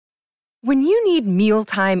When you need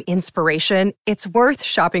mealtime inspiration, it's worth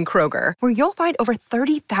shopping Kroger, where you'll find over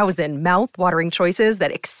 30,000 mouth-watering choices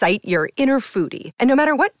that excite your inner foodie. And no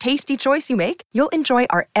matter what tasty choice you make, you'll enjoy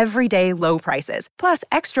our everyday low prices, plus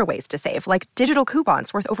extra ways to save, like digital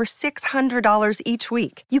coupons worth over $600 each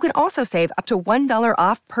week. You can also save up to $1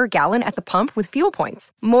 off per gallon at the pump with fuel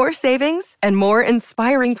points. More savings and more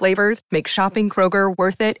inspiring flavors make shopping Kroger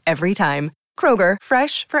worth it every time. Kroger,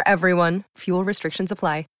 fresh for everyone. Fuel restrictions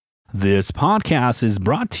apply. This podcast is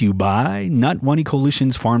brought to you by Nut One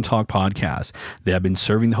Coalition's Farm Talk podcast. They have been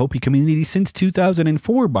serving the Hopi community since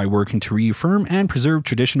 2004 by working to reaffirm and preserve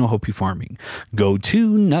traditional Hopi farming. Go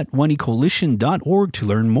to nut1coalition.org to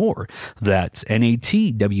learn more. That's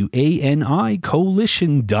NATWANI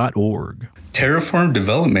coalition.org. Terraform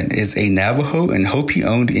Development is a Navajo and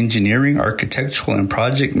Hopi-owned engineering, architectural, and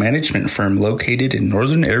project management firm located in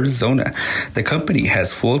northern Arizona. The company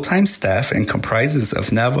has full-time staff and comprises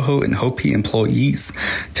of Navajo and Hopi employees.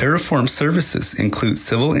 Terraform services include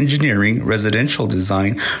civil engineering, residential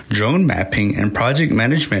design, drone mapping, and project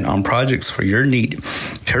management on projects for your need.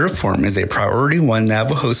 Terraform is a Priority 1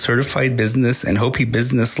 Navajo certified business and Hopi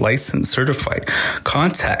business license certified.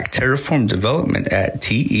 Contact Terraform Development at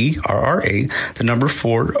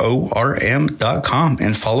TERRA4ORM.com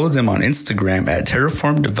and follow them on Instagram at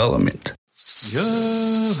Terraform Development.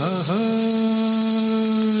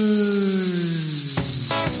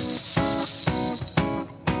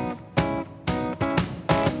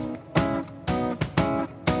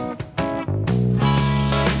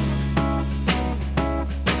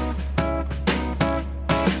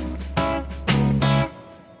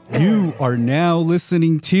 You are now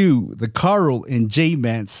listening to the Carl and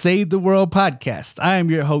J-Man Save the World podcast. I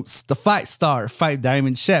am your host, the 5-star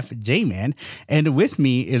 5-diamond chef, J-Man, and with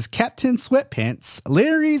me is Captain Sweatpants,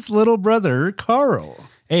 Larry's little brother, Carl.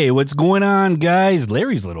 Hey, what's going on, guys?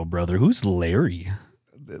 Larry's little brother. Who's Larry?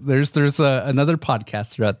 There's another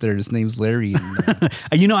podcaster out there. His name's Larry.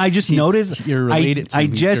 And, I just noticed. You're related to I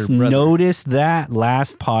him. just noticed that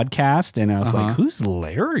last podcast, and I was like, "Who's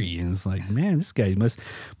Larry?" And it's like, man, this guy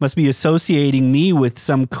must be associating me with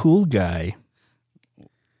some cool guy.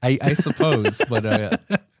 I suppose, but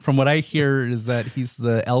from what I hear is that he's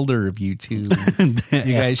the elder of you two. You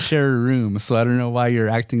guys share a room, so I don't know why you're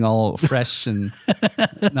acting all fresh and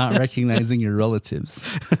not recognizing your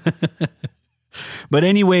relatives. But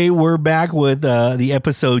anyway, we're back with the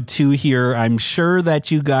episode 2 here. I'm sure that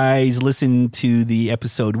you guys listened to the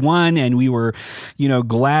episode 1, and we were,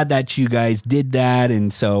 glad that you guys did that.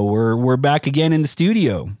 And so we're back again in the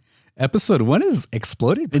studio. Episode 1 is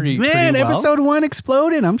exploded pretty well. Episode 1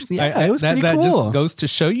 exploded. It was pretty cool. That just goes to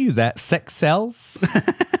show you that sex sells.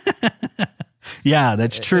 Yeah,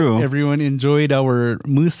 that's true. Everyone enjoyed our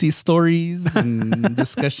moosey stories and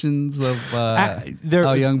discussions of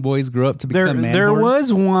how young boys grow up to become man There whores.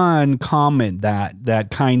 was one comment that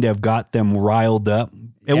kind of got them riled up.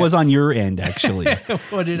 It was on your end, actually.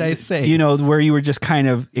 What did I say? Where you were just kind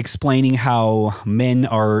of explaining how men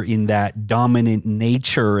are in that dominant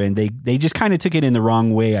nature, and they just kind of took it in the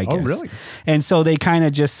wrong way, I guess. Oh, really? And so they kind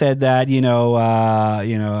of just said that,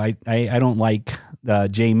 I don't like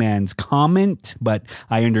J-Man's comment, but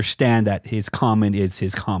I understand that his comment is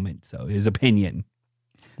his comment, so his opinion.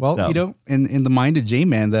 Well, in the mind of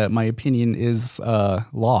J-Man, that my opinion is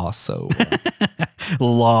law, so.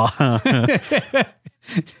 Law.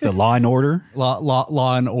 So law and order?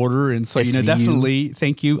 Law and order. And so, definitely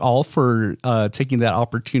thank you all for taking that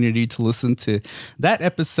opportunity to listen to that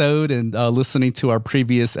episode and listening to our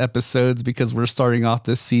previous episodes, because we're starting off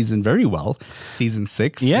this season very well, season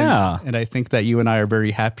 6. Yeah. And I think that you and I are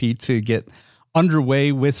very happy to get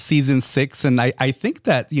underway with season 6. And I think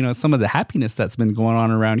that, some of the happiness that's been going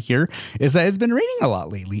on around here is that it's been raining a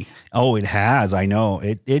lot lately. Oh, it has. I know.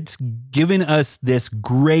 It's given us this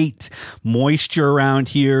great moisture around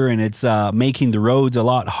here, and it's making the roads a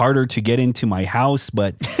lot harder to get into my house.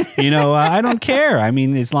 But, I don't care. I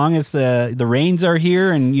mean, as long as the rains are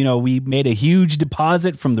here, and, we made a huge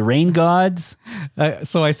deposit from the rain gods.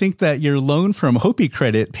 So I think that your loan from Hopi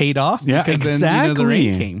Credit paid off. Yeah, because exactly. then, the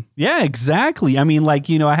rain came. Yeah, exactly. I mean,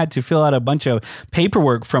 I had to fill out a bunch of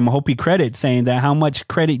paperwork from Hopi Credit saying that how much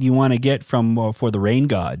credit you want to get from for the rain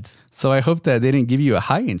gods. So I hope that they didn't give you a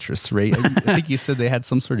high interest rate. I think you said they had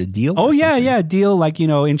some sort of deal. Oh, yeah. Deal.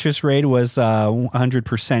 Interest rate was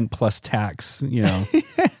 100% plus tax,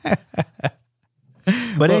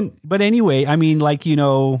 But anyway, I mean,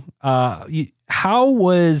 how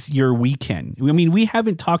was your weekend? I mean, we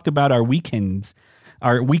haven't talked about our weekend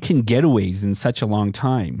getaways in such a long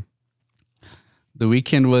time. The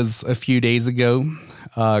weekend was a few days ago.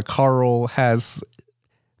 Carl has,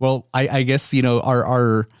 I guess,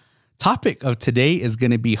 our topic of today is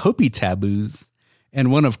going to be Hopi taboos.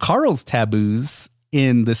 And one of Carl's taboos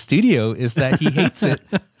in the studio is that he hates it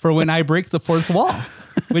for when I break the fourth wall,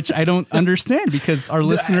 which I don't understand because our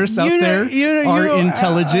listeners out there are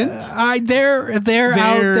intelligent. They're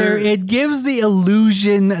out there. It gives the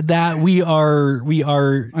illusion that we are.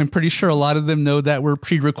 I'm pretty sure a lot of them know that we're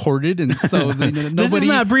pre-recorded, and so nobody, this is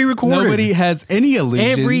not pre-recorded. Nobody has any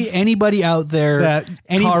illusions. Anybody out there that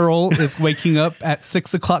Carl is waking up at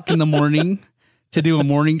 6 o'clock in the morning to do a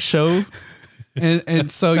morning show. And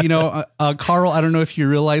so, Carl, I don't know if you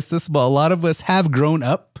realize this, but a lot of us have grown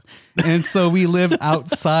up. And so we live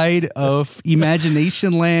outside of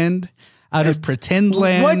imagination land, out of pretend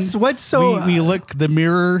land. What's so... We look the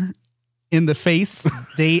mirror in the face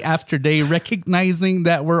day after day, recognizing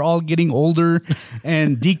that we're all getting older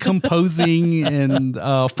and decomposing and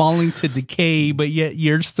falling to decay. But yet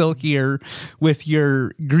you're still here with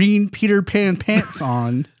your green Peter Pan pants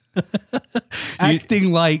on,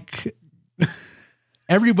 acting like...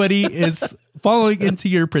 everybody is falling into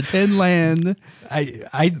your pretend land.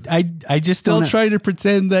 I just still trying to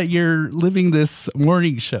pretend that you're living this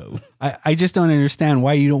morning show. I just don't understand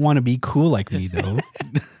why you don't want to be cool like me, though.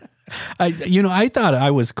 I thought I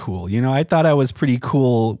was cool. I thought I was pretty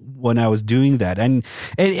cool when I was doing that. And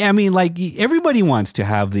I mean, like, everybody wants to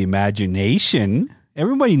have the imagination.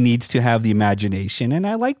 Everybody needs to have the imagination. And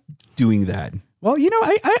I like doing that. Well,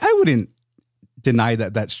 I wouldn't deny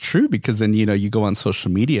that that's true, because then, you go on social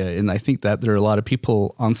media, and I think that there are a lot of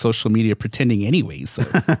people on social media pretending anyway. So.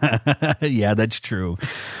 Yeah, that's true.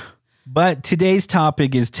 But today's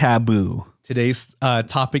topic is taboo. Today's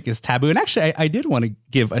topic is taboo. And actually, I did want to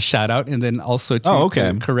give a shout out, and then also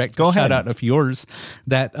to correct a shout out of yours,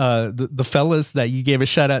 that the fellas that you gave a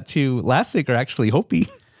shout out to last week are actually Hopi.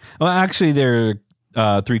 Well, actually, they're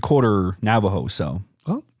 3/4 Navajo, so.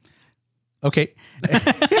 Well, okay.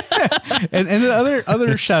 and the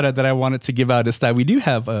other shout out that I wanted to give out is that we do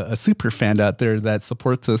have a super fan out there that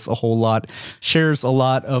supports us a whole lot, shares a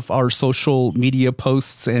lot of our social media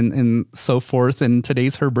posts and so forth. And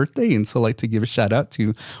today's her birthday. And so I'd like to give a shout out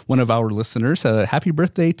to one of our listeners. Happy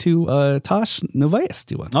birthday to Tosh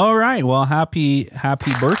Novayestua. All right. Well, happy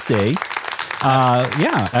birthday.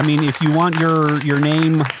 Yeah, I mean, if you want your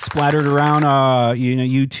name splattered around,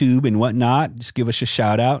 YouTube and whatnot, just give us a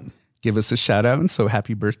shout out. Give us a shout out. And so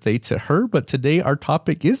happy birthday to her. But today our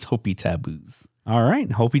topic is Hopi taboos. All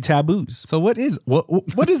right. Hopi taboos. So what does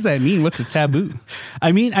that mean? What's a taboo?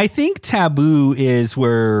 I mean, I think taboo is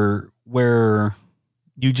where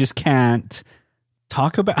you just can't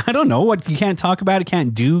talk about, I don't know what you can't talk about. It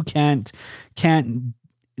can't do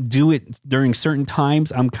it during certain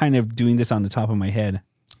times. I'm kind of doing this on the top of my head.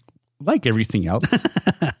 Like everything else.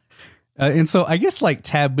 And so I guess like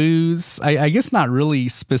taboos, I guess not really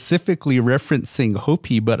specifically referencing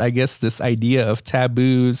Hopi, but I guess this idea of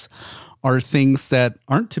taboos are things that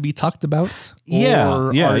aren't to be talked about.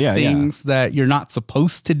 Or things that you're not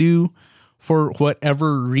supposed to do for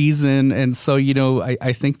whatever reason. And so,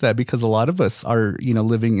 I think that because a lot of us are,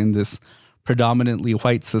 living in this predominantly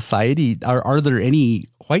white society, are there any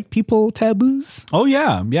white people taboos? Oh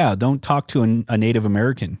yeah. Don't talk to a Native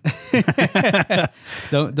American.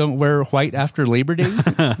 Don't wear white after Labor Day,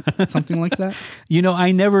 something like that.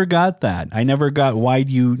 I never got that. I never got, why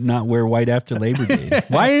do you not wear white after Labor Day?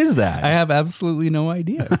 Why is that? I have absolutely no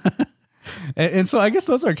idea. And so I guess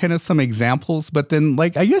those are kind of some examples. But then,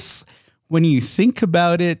 like, I guess when you think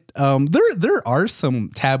about it, there are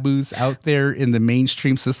some taboos out there in the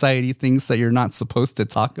mainstream society, things that you're not supposed to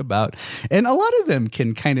talk about. And a lot of them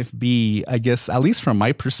can kind of be, I guess, at least from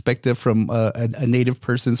my perspective, from a Native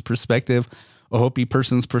person's perspective, a Hopi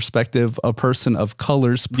person's perspective, a person of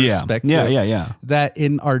color's perspective. Yeah. That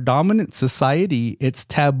in our dominant society, it's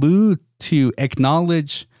taboo to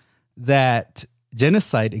acknowledge that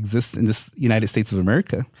genocide exists in the United States of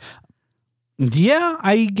America. Yeah,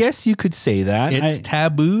 I guess you could say that. It's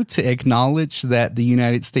taboo to acknowledge that the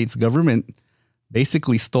United States government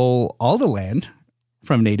basically stole all the land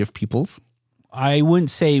from Native peoples. I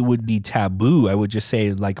wouldn't say it would be taboo. I would just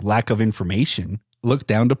say like lack of information. Looked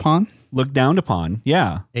down upon? Looked down upon,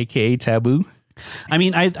 yeah. AKA taboo? I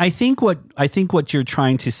mean, I think what you're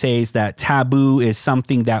trying to say is that taboo is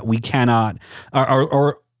something that we cannot,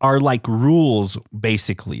 or are like rules,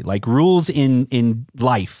 basically, like rules in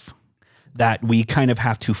life that we kind of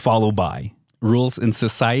have to follow by. Rules in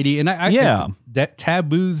society. And I think that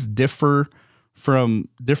taboos differ from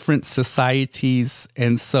different societies.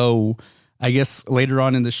 And so I guess later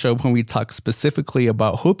on in the show, when we talk specifically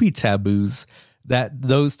about Hopi taboos, that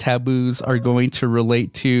those taboos are going to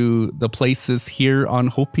relate to the places here on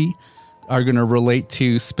Hopi, are going to relate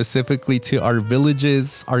to specifically to our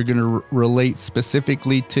villages, are going to relate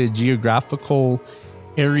specifically to geographical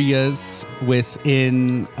areas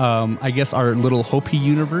within, I guess, our little Hopi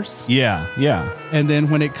universe. Yeah. And then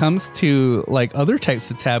when it comes to like other types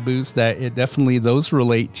of taboos, that it definitely those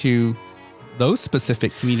relate to those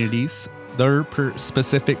specific communities, their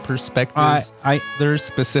specific perspectives, their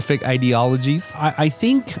specific ideologies. I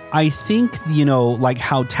think, like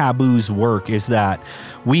how taboos work is that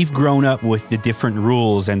we've grown up with the different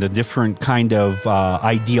rules and the different kind of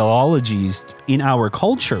ideologies in our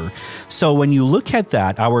culture. So when you look at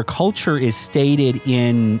that, our culture is stated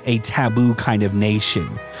in a taboo kind of nation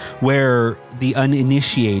where the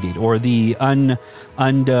uninitiated or the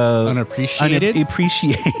unappreciated.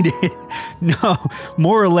 No,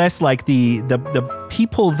 more or less like the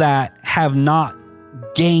people that have not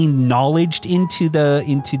gained knowledge into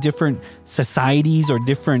different societies or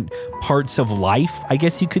different parts of life, I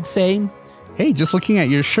guess you could say. Hey, just looking at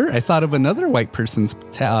your shirt, I thought of another white person's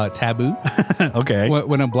taboo. Okay.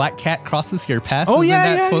 When a black cat crosses your path, isn't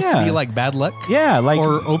that supposed to be like bad luck? Yeah, like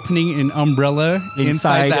or opening an umbrella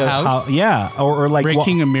inside the house. Or like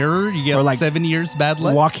breaking a mirror, you get like 7 years bad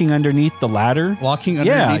luck. Walking underneath the ladder. The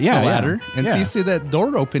ladder. And so you see that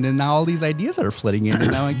door open, and now all these ideas are flooding in.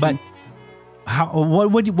 And now I can...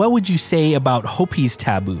 What would you say about Hopi's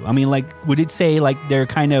taboo? I mean, like, would it say like they're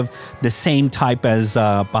kind of the same type as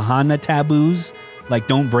Bahana taboos? Like,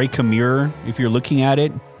 don't break a mirror if you're looking at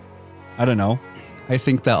it? I don't know. I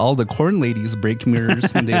think that all the corn ladies break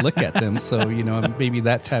mirrors when they look at them. So, maybe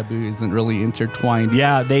that taboo isn't really intertwined.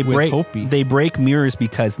 Yeah, they with break Hopi. They break mirrors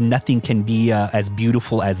because nothing can be as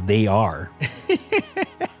beautiful as they are.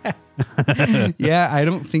 Yeah, I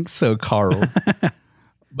don't think so, Carl.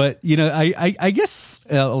 But, I guess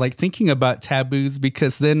like thinking about taboos,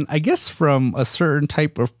 because then I guess from a certain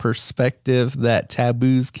type of perspective that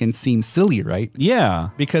taboos can seem silly, right?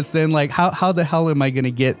 Yeah. Because then like how the hell am I going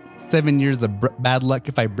to get 7 years of bad luck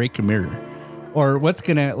if I break a mirror? Or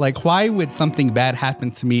why would something bad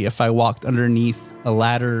happen to me if I walked underneath a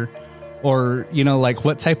ladder? Or,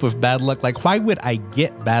 what type of bad luck? Like, why would I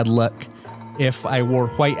get bad luck if I wore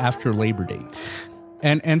white after Labor Day?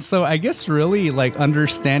 And so I guess really like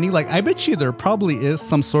understanding, like I bet you there probably is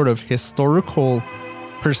some sort of historical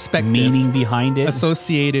perspective, meaning behind it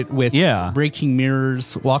associated with breaking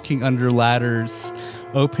mirrors, walking under ladders,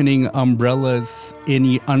 opening umbrellas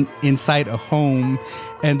inside a home.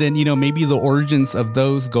 And then, maybe the origins of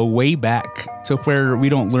those go way back to where we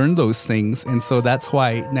don't learn those things. And so that's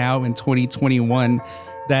why now in 2021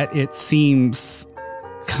 that it seems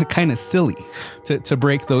kind of silly to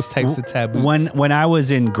break those types of taboos. When I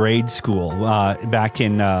was in grade school, back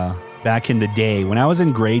in the day, when I was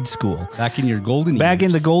in grade school, back in your golden years. Back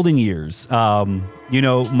in the golden years,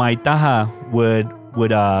 my taha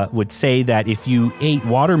would say that if you ate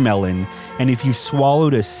watermelon and if you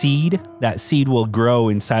swallowed a seed, that seed will grow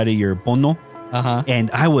inside of your pono.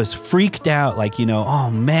 And I was freaked out, like,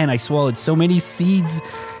 oh man, I swallowed so many seeds,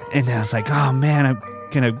 and I was like, oh man, I'm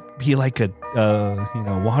gonna be like a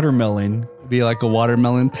watermelon. Be like a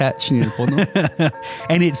watermelon patch in your pono.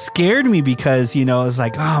 And it scared me because, I was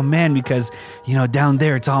like, oh man, because, down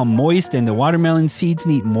there it's all moist and the watermelon seeds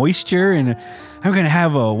need moisture, and I'm going to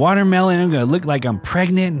have a watermelon. I'm going to look like I'm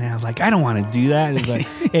pregnant. And I was like, I don't want to do that. It's like,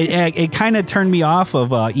 it kind of turned me off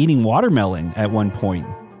of eating watermelon at one point.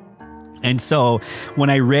 And so when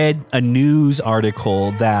I read a news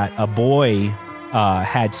article that a boy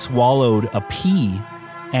had swallowed a pea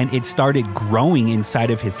and it started growing inside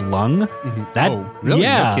of his lung. Mm-hmm. Really?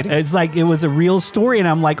 Yeah. No kidding? It's like, it was a real story. And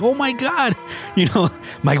I'm like, oh my God,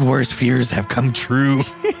 my worst fears have come true.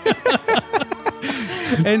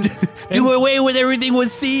 and do away with everything with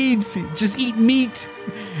seeds. Just eat meat.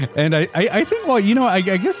 And I think, I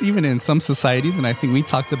guess even in some societies, and I think we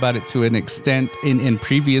talked about it to an extent in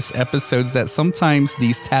previous episodes, that sometimes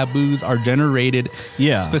these taboos are generated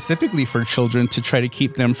specifically for children to try to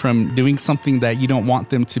keep them from doing something that you don't want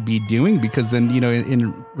them to be doing. Because then,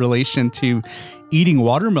 in relation to eating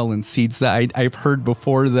watermelon seeds, that I've heard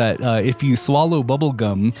before that if you swallow bubble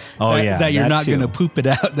gum, that you're not going to poop it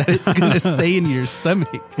out, that it's going to stay in your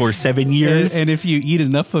stomach for 7 years. And if you eat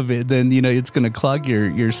enough of it, then it's going to clog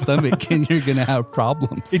your stomach and you're going to have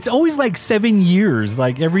problems. It's always like 7 years.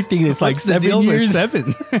 Like everything is like 7 years. 7.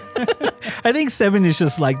 I think 7 is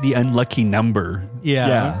just like the unlucky number.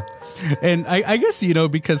 Yeah. And I guess,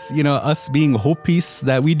 because, us being Hopis,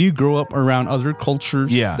 that we do grow up around other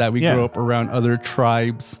cultures, that we grow up around other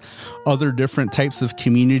tribes, other different types of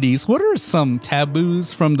communities. What are some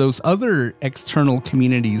taboos from those other external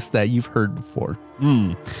communities that you've heard before?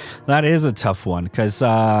 That is a tough one because,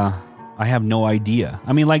 I have no idea.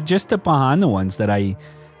 I mean, like just the Pahana ones that I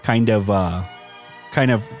kind of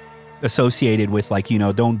associated with, like, you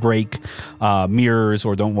know, don't break mirrors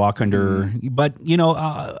or don't walk under. But, you know,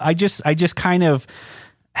 I just kind of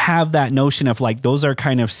have that notion of like those are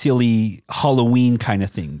kind of silly Halloween kind of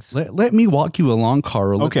things. Let me walk you along,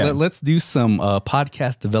 Carl. Okay. Let's do some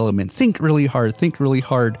podcast development. Think really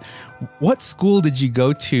hard. What school did you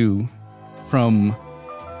go to from,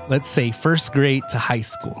 let's say, first grade to high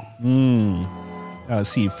school?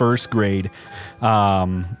 See, first grade.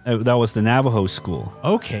 That was the Navajo school.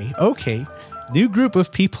 Okay. New group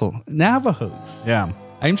of people, Navajos. Yeah.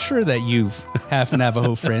 I'm sure that you have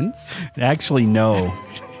Navajo friends. Actually, no.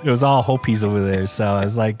 It was all Hopis over there. So I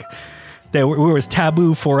was like, it was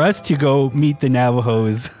taboo for us to go meet the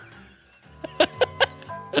Navajos.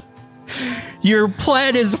 Your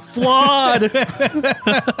plan is flawed.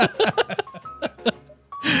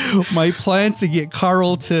 My plan to get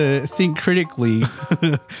Carl to think critically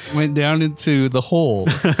went down into the hole.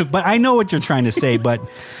 But I know what you're trying to say. But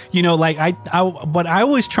you know, like but I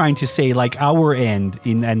was trying to say like our end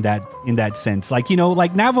in that sense. Like, you know,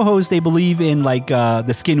 like Navajos, they believe in like the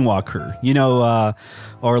skinwalker, you know,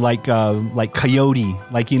 or like coyote.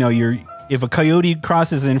 Like, you know, if a coyote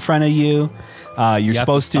crosses in front of you, you're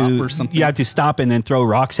supposed to you have to stop and then throw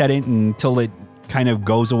rocks at it until it kind of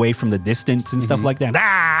goes away from the distance and stuff like that.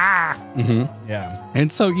 Yeah.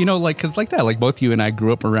 And so, you know, like, cause like that, like both you and I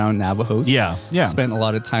grew up around Navajos. Yeah. Spent a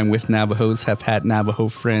lot of time with Navajos, have had Navajo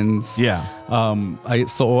friends. Yeah.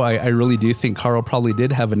 I really do think Carl probably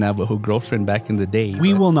did have a Navajo girlfriend back in the day.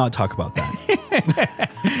 We will not talk about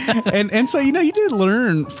that. and so, you know, you did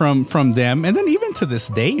learn from them, and then even to this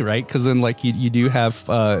day, right? Cause then like you do have,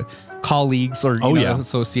 colleagues or, you know,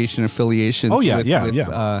 association affiliations.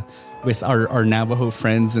 With our Navajo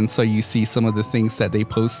friends. And so you see some of the things that they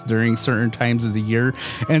post during certain times of the year.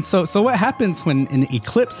 And so what happens when an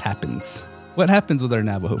eclipse happens? What happens with our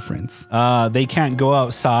Navajo friends? They can't go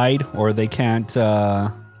outside, or they can't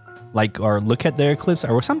or look at their eclipse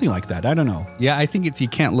or something like that. I don't know. Yeah, I think it's you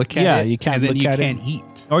can't look at it. Yeah, you can't look at it. And then you can't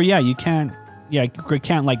eat. Or yeah, you can't. Yeah, you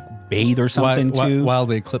can't like bathe or something too. While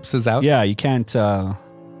the eclipse is out? Yeah, you can't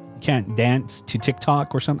dance to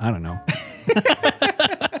TikTok or something. I don't know.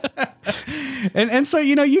 And so,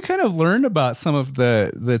 you know, you kind of learn about some of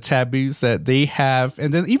the taboos that they have,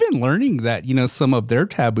 and then even learning that, you know, some of their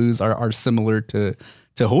taboos are similar to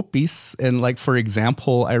Hopis. And like, for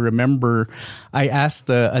example, I remember I asked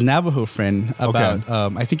a Navajo friend about,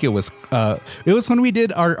 I think it was when we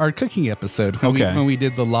did our cooking episode, when we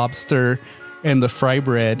did the lobster and the fry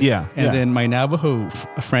bread. Yeah. And then my Navajo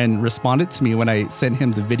friend responded to me when I sent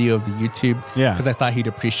him the video of the YouTube. Yeah. Because I thought he'd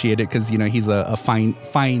appreciate it, because, you know, he's a fine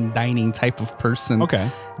dining type of person. Okay.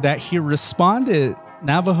 That he responded,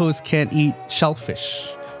 Navajos can't eat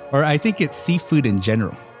shellfish, or I think it's seafood in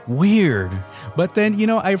general. Weird. But then, you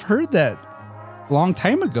know, I've heard that long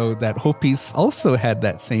time ago that Hopis also had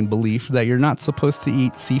that same belief that you're not supposed to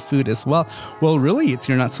eat seafood as well. Well, really,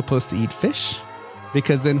 you're not supposed to eat fish.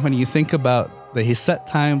 Because then when you think about the Hiset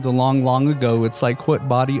time, the long ago, it's like, what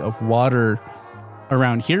body of water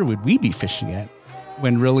around here would we be fishing at?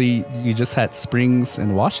 When really you just had springs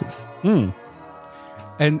and washes.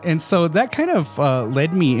 And so that kind of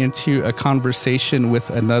led me into a conversation with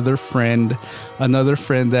another friend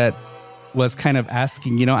that was kind of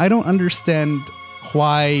asking, you know, I don't understand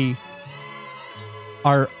why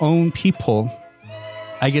our own people,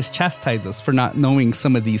 I guess, chastise us for not knowing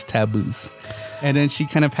some of these taboos. And then she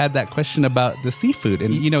kind of had that question about the seafood.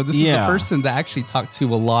 And, you know, this is a person that I actually talked to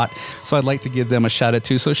a lot. So I'd like to give them a shout out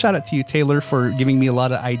too. So shout out to you, Taylor, for giving me a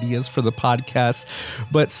lot of ideas for the podcast.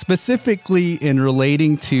 But specifically in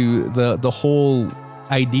relating to the whole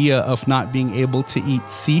idea of not being able to eat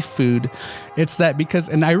seafood, it's that because,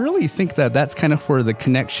 and I really think that that's kind of where the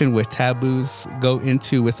connection with taboos go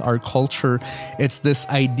into with our culture. It's this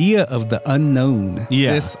idea of the unknown,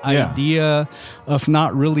 this idea of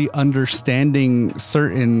not really understanding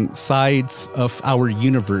certain sides of our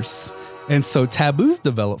universe. And so taboos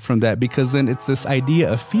develop from that, because then it's this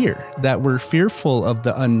idea of fear, that we're fearful of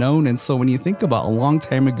the unknown. And so when you think about a long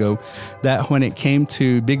time ago, that when it came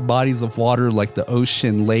to big bodies of water like the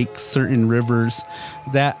ocean, lakes, certain rivers,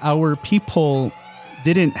 that our people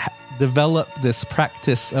didn't develop this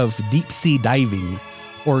practice of deep sea diving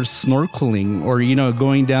or snorkeling, or, you know,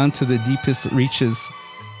 going down to the deepest reaches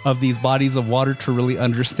of these bodies of water to really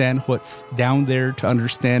understand what's down there, to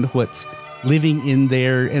understand what's living in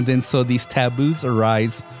there. And then so these taboos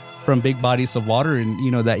arise from big bodies of water, and, you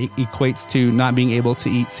know, that equates to not being able to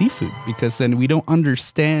eat seafood, because then we don't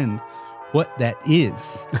understand what that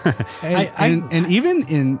is. And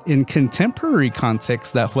even in contemporary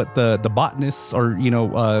context, that what the botanists or,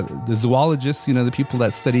 the zoologists, the people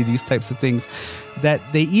that study these types of things, that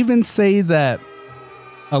they even say that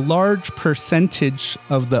a large percentage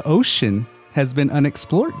of the ocean has been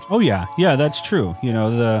unexplored. Oh yeah, that's true.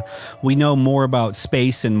 We know more about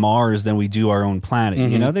space and Mars than we do our own planet.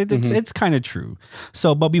 It's kind of true.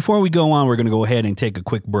 So, but before we go on, we're going to go ahead and take a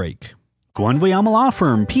quick break. Guanvayama Law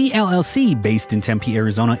Firm, PLLC, based in Tempe,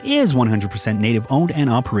 Arizona, is 100% native owned and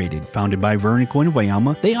operated. Founded by Vern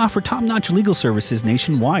Guanvayama, they offer top-notch legal services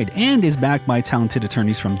nationwide and is backed by talented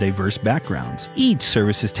attorneys from diverse backgrounds. Each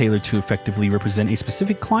service is tailored to effectively represent a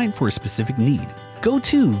specific client for a specific need. Go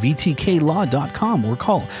to vtklaw.com or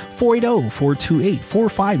call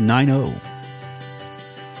 480-428-4590.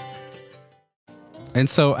 And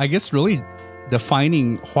so I guess really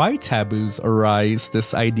defining why taboos arise,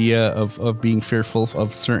 this idea of being fearful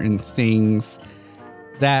of certain things,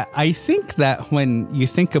 that I think that when you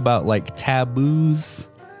think about like taboos,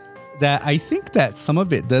 that I think that some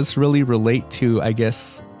of it does really relate to, I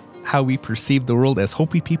guess, how we perceive the world as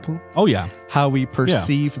Hopi people. Oh, yeah. How we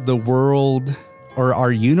perceive the world or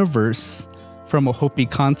our universe from a Hopi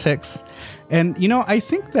context. And, I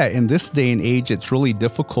think that in this day and age, it's really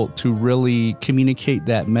difficult to really communicate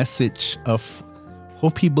that message of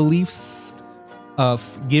Hopi beliefs,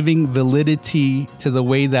 of giving validity to the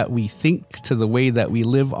way that we think, to the way that we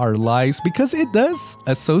live our lives, because it does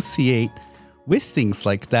associate with things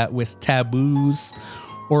like that, with taboos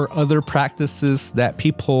or other practices that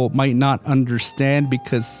people might not understand.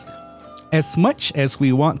 Because as much as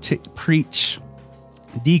we want to preach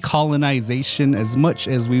decolonization, as much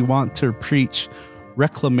as we want to preach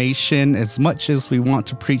reclamation, as much as we want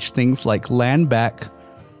to preach things like land back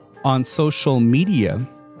on social media,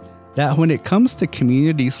 that when it comes to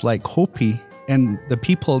communities like Hopi and the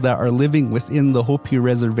people that are living within the Hopi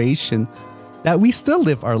reservation, that we still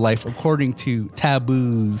live our life according to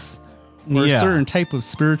taboos or certain type of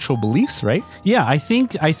spiritual beliefs, right? Yeah, I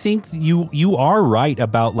think you are right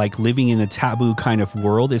about like living in a taboo kind of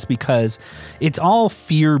world, is because it's all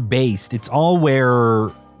fear-based. It's all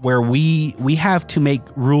where we have to make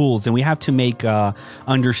rules and we have to make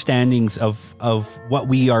understandings of what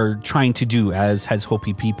we are trying to do as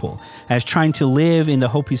Hopi people, as trying to live in the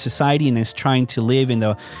Hopi society and as trying to live in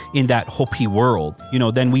that Hopi world.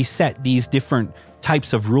 Then we set these different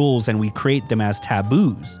types of rules and we create them as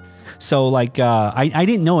taboos. So like, I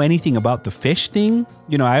didn't know anything about the fish thing.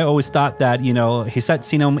 I always thought that, Hisat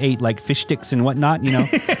Sinom ate like fish sticks and whatnot,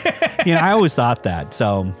 I always thought that.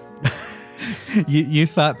 So you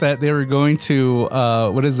thought that they were going to,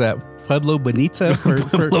 what is that? Pueblo Bonita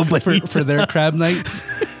for their crab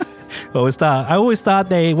nights. I always thought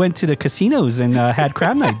they went to the casinos and had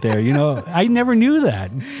crab night there. I never knew that.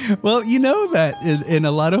 Well, that in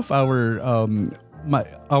a lot of our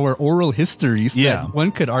oral histories, that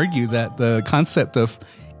one could argue that the concept of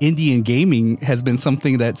Indian gaming has been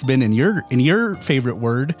something that's been in your favorite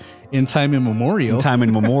word in time immemorial.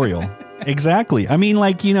 Exactly. I mean,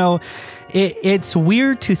 like, it's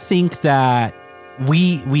weird to think that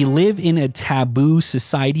we live in a taboo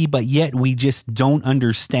society, but yet we just don't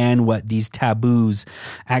understand what these taboos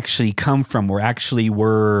actually come from or actually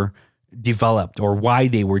were developed or why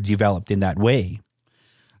they were developed in that way.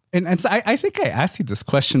 And so I think I asked you this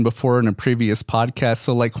question before in a previous podcast.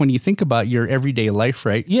 So like when you think about your everyday life,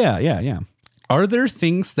 right? Yeah. Are there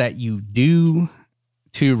things that you do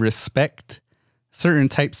to respect certain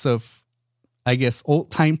types of, I guess,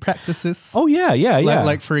 old time practices? Oh, yeah.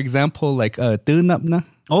 Like for example, like Tunapna.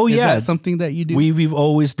 Oh, Is yeah. that something that you do? We've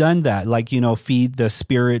always done that. Like, feed the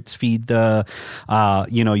spirits, feed the,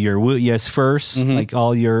 your Wuyas first. Mm-hmm. Like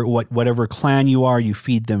all your, whatever clan you are, you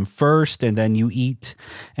feed them first and then you eat.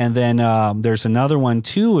 And then there's another one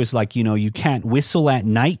too, is like, you can't whistle at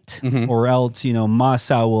night or else,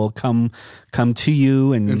 Masa will come to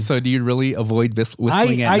you. And so do you really avoid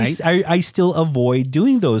whistling at night? I still avoid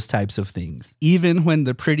doing those types of things. Even when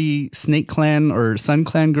the pretty Snake Clan or Sun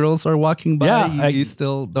Clan girls are walking by, you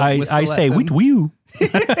still don't whistle I say, at them? "Wit woo."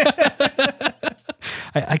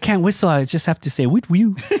 I can't whistle. I just have to say, "Wit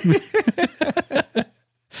woo."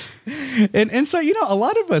 And so, a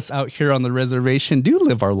lot of us out here on the reservation do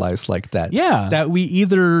live our lives like that. Yeah. That we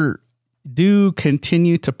either do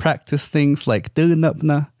continue to practice things like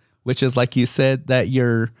Tunapna, which is, like you said, that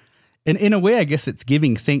you're, in a way, I guess it's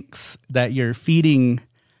giving thanks that you're feeding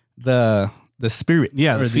the spirits.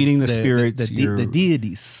 Yeah, feeding the spirits. The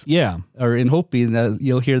deities. Yeah. Or in Hopi,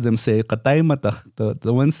 you'll hear them say, the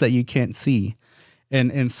ones that you can't see.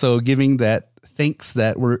 And so giving that thanks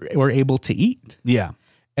that we're able to eat. Yeah.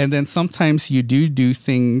 And then sometimes you do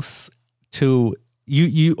things to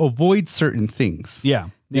you avoid certain things. Yeah.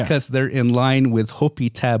 Because they're in line with Hopi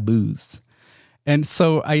taboos. And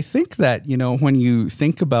so I think that, when you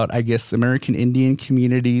think about, I guess, American Indian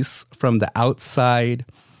communities from the outside,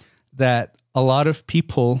 that a lot of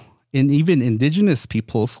people, and even indigenous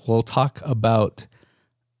peoples, will talk about,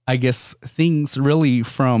 I guess, things really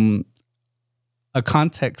from a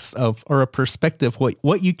context of, or a perspective,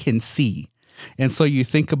 what you can see. And so you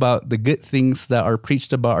think about the good things that are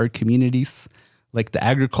preached about our communities, like the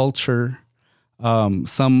agriculture,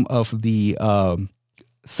 some of the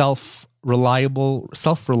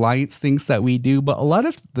self-reliance things that we do. But a lot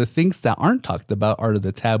of the things that aren't talked about are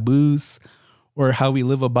the taboos or how we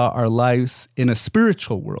live about our lives in a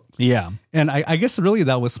spiritual world. Yeah. And I guess really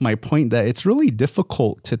that was my point, that it's really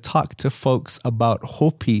difficult to talk to folks about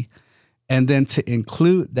Hopi and then to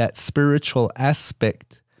include that spiritual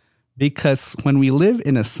aspect, because when we live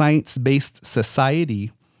in a science-based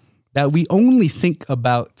society, that we only think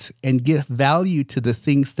about and give value to the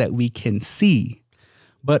things that we can see.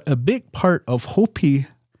 But a big part of Hopi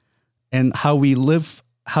and how we live,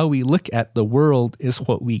 how we look at the world is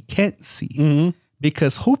what we can't see. Mm-hmm.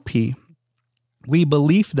 Because Hopi, we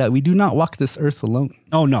believe that we do not walk this earth alone.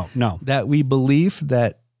 Oh, no. That we believe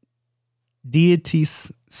that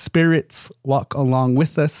deities, spirits walk along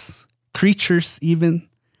with us, creatures even,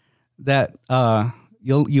 that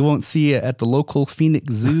you won't see it at the local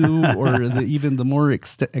Phoenix Zoo or even the more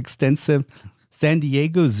extensive San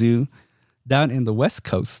Diego Zoo down in the West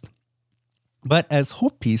Coast. But as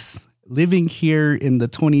Hopis living here in the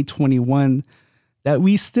 2021, that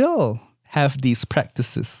we still have these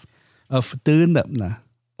practices of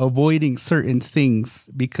avoiding certain things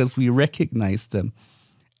because we recognize them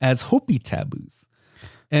as Hopi taboos.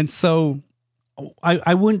 And so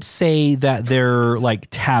I wouldn't say that they're like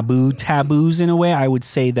taboos in a way. I would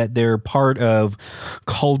say that they're part of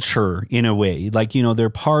culture in a way. Like, they're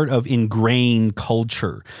part of ingrained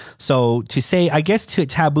culture. So to say, I guess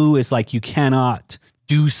taboo is like you cannot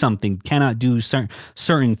do something, cannot do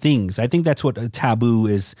certain things. I think that's what a taboo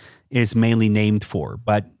is mainly named for.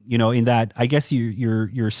 But, in that, I guess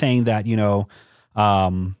you're saying that,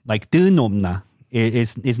 like dūnomna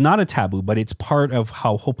is not a taboo, but it's part of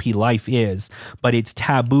how Hopi life is. But it's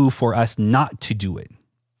taboo for us not to do it.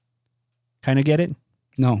 Kind of get it?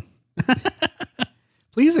 No.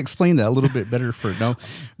 Please explain that a little bit better for no.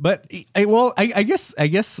 But I guess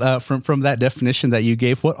from that definition that you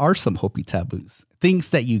gave, what are some Hopi taboos? Things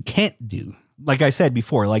that you can't do. Like I said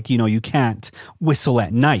before, like, you can't whistle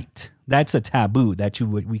at night. That's a taboo that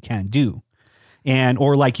we can't do.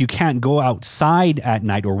 Or like you can't go outside at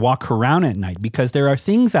night or walk around at night because there are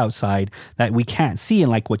things outside that we can't see.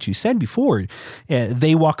 And like what you said before,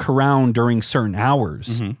 they walk around during certain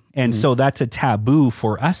hours. Mm-hmm. And so that's a taboo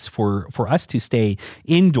for us, for us to stay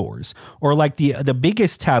indoors. Or like the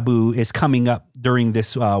biggest taboo is coming up during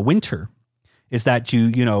this winter is that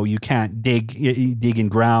you can't dig in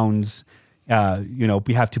grounds. You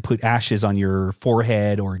have to put ashes on your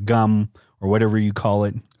forehead or gum or whatever you call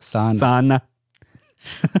it. Sana.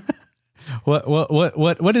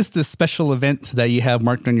 What is the special event that you have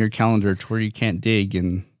marked on your calendar to where you can't dig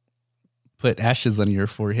and put ashes on your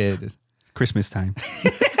forehead? Christmas time.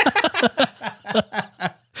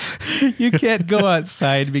 You can't go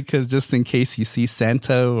outside because just in case you see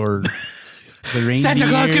Santa or the reindeer. Santa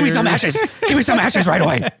Claus, give me some ashes. Give me some ashes right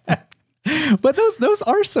away. But those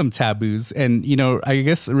are some taboos. And, I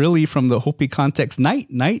guess really from the Hopi context, night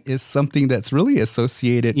is something that's really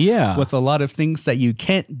associated with a lot of things that you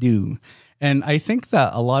can't do. And I think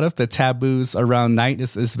that a lot of the taboos around night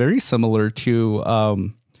is very similar to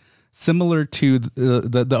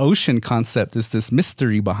the ocean concept. Is this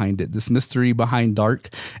mystery behind it, this mystery behind dark.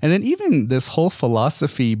 And then even this whole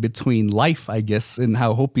philosophy between life, I guess, and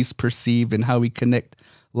how Hopis perceive and how we connect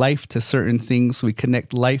life to certain things. We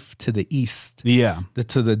connect life to the east,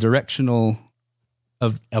 to the directional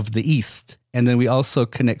of the east, and then we also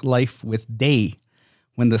connect life with day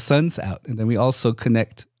when the sun's out, and then we also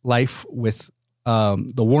connect life with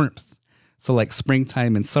the warmth, so like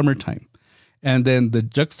springtime and summertime, and then the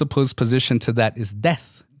juxtaposed position to that is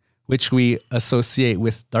death, which we associate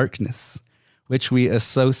with darkness, which we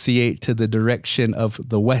associate to the direction of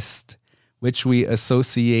the west, which we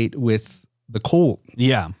associate with the cold.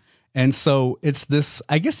 Yeah. And so it's this,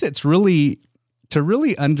 I guess it's really to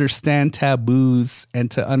really understand taboos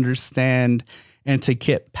and to understand and to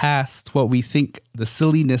get past what we think the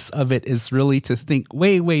silliness of it is, really to think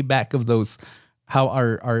way, way back of those, how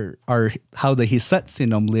how the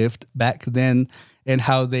Hisatsinom lived back then and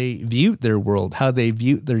how they viewed their world, how they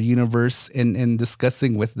viewed their universe, and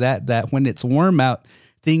discussing with that when it's warm out,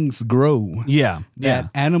 things grow. Yeah. That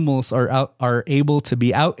animals are able to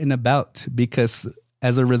be out and about because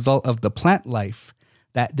as a result of the plant life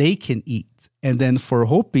that they can eat. And then for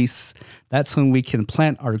Hopis, that's when we can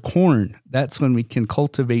plant our corn. That's when we can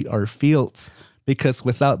cultivate our fields, because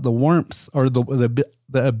without the warmth or the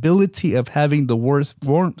ability of having the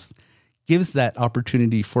warmth gives that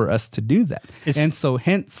opportunity for us to do that. And so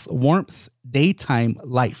hence warmth, daytime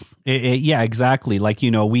life. Yeah, exactly. Like,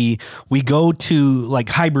 we go to like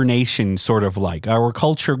hibernation, sort of like our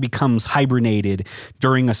culture becomes hibernated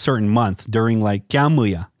during a certain month, during like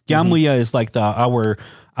Gyamuya. Gyamuya is like our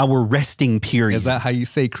resting period. Is that how you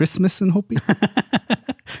say Christmas in Hopi?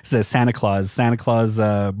 It's Santa Claus. Santa Claus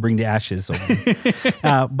bring the ashes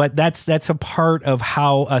over. But that's a part of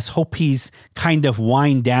how us Hopis kind of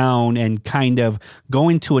wind down and kind of go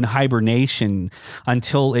into an hibernation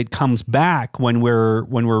until it comes back when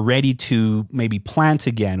we're ready to maybe plant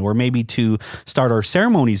again, or maybe to start our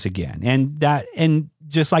ceremonies again. And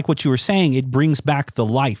just like what you were saying, it brings back the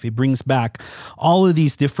life. It brings back all of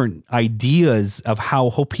these different ideas of how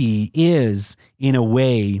Hopi is in a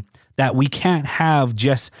way that we can't have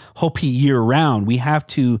just Hopi year round. We have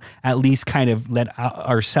to at least kind of let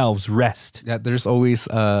ourselves rest. Yeah, there's always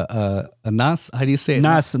a nas. How do you say it?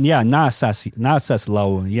 Nasas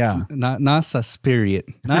lau. Yeah, nasas period.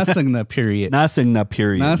 Nasagna period. Nasagna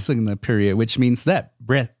period. Nasagna period, which means that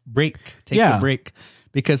break. Take a break.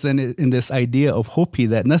 Because then in this idea of Hopi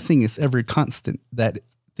that nothing is ever constant, that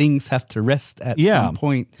things have to rest at some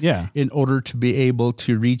point in order to be able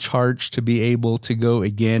to recharge, to be able to go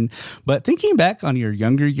again. But thinking back on your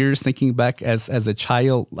younger years, thinking back as a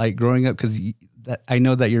child, like growing up, because I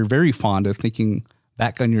know that you're very fond of thinking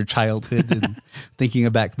back on your childhood and thinking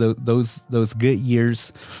back those good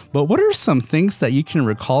years. But what are some things that you can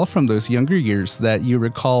recall from those younger years that you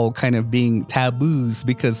recall kind of being taboos?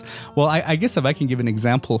 Because, well, I guess if I can give an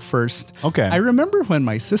example first. Okay. I remember when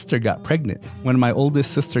my sister got pregnant, when my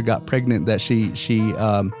oldest sister got pregnant, that she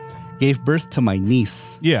gave birth to my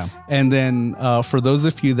niece. Yeah. And then for those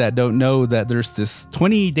of you that don't know, that there's this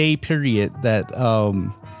 20-day period that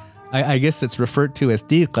I guess it's referred to as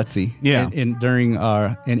diqati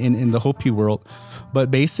in the Hopi world. But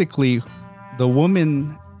basically, the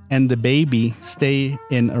woman and the baby stay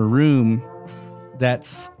in a room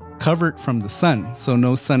that's covered from the sun. So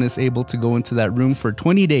no sun is able to go into that room for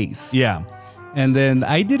 20 days. Yeah. And then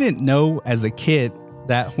I didn't know as a kid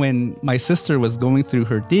that when my sister was going through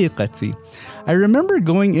her diqati, I remember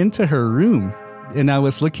going into her room and I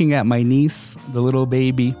was looking at my niece, the little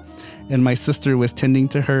baby, and my sister was tending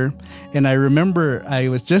to her. And I remember I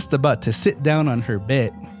was just about to sit down on her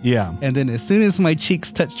bed. Yeah. And then as soon as my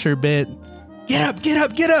cheeks touched her bed, get up.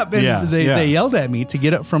 And they yelled at me to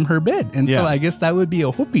get up from her bed. And so I guess that would be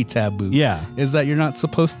a Hopi taboo. Yeah. Is that you're not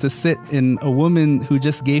supposed to sit in a woman who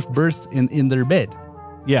just gave birth in their bed.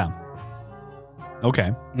 Yeah.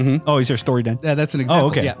 Okay. Mm-hmm. Oh, is your story done? Yeah, that's an example. Oh,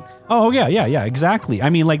 okay. Yeah. Oh, yeah, exactly.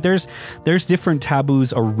 I mean, like there's different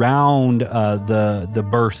taboos around the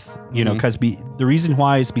birth, you know, because the reason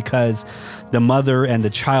why is because the mother and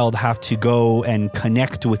the child have to go and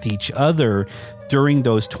connect with each other during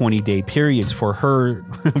those 20-day periods for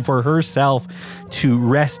herself to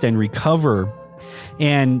rest and recover.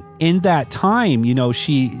 And in that time, you know,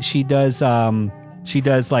 she does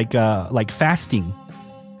like fasting.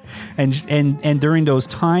 And during those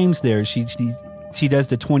times there, she does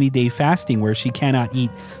the 20-day fasting where she cannot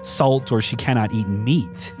eat salt or she cannot eat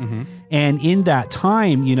meat. Mm-hmm. And in that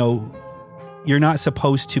time, you know, you're not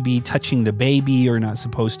supposed to be touching the baby. You're not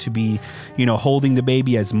supposed to be, you know, holding the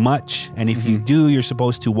baby as much. And if you do, you're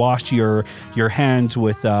supposed to wash your hands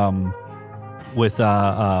with orange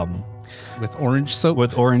soap.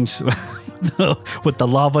 With orange, with the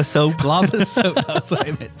lava soap. Lava soap. That's what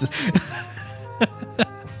I meant to say.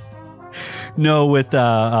 No, with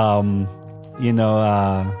you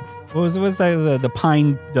know, what was that? The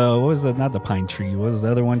pine. What was the not the pine tree? What was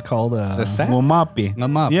the other one called? The sap? Womapi.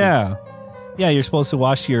 Womapi. Yeah. You're supposed to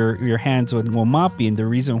wash your hands with womapi, and the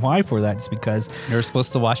reason why for that is because you're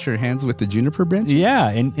supposed to wash your hands with the juniper branches. Yeah,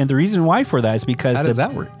 and the reason why for that is because how does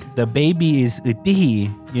that work? The baby is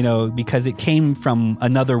utihi, you know, because it came from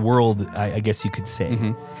another world, I guess you could say.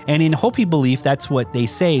 Mm-hmm. And in Hopi belief, that's what they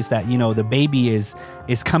say is that, you know, the baby is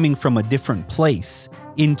coming from a different place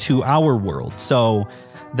into our world. So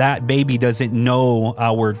that baby doesn't know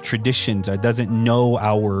our traditions or doesn't know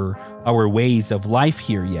our ways of life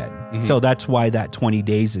here yet. Mm-hmm. So that's why that 20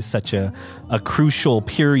 days is such a crucial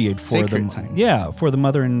period for sacred time. Yeah, for the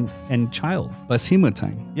mother and child. Basima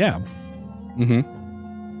time. Yeah. Mm-hmm.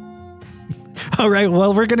 All right,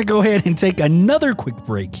 well, we're going to go ahead and take another quick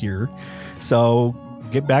break here. So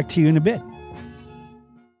get back to you in a bit.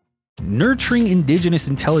 Nurturing Indigenous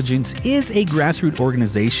Intelligence is a grassroots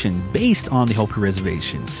organization based on the Hopi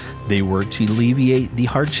Reservation. They work to alleviate the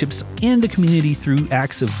hardships in the community through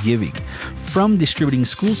acts of giving, from distributing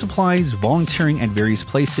school supplies, volunteering at various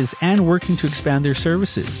places, and working to expand their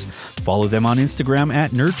services. Follow them on Instagram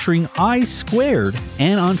at Nurturing I Squared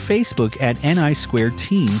and on Facebook at NI Squared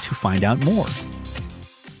Team to find out more.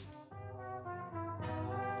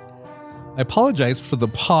 I apologize for the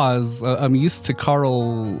pause. I'm used to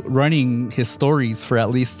Carl running his stories for at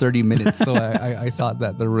least 30 minutes, so I thought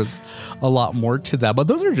that there was a lot more to that. But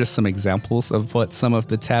those are just some examples of what some of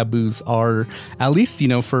the taboos are, at least,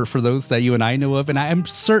 for those that you and I know of. And I'm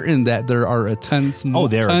certain that there are tons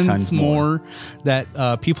more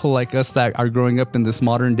that people like us that are growing up in this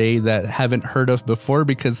modern day that haven't heard of before.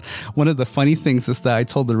 Because one of the funny things is that I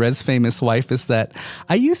told the Res Famous wife is that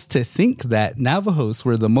I used to think that Navajos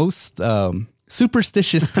were the most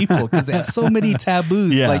superstitious people because they have so many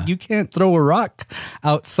taboos. Yeah. Like you can't throw a rock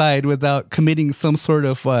outside without committing some sort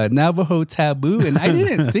of Navajo taboo. And I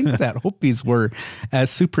didn't think that Hopis were as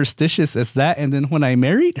superstitious as that. And then when I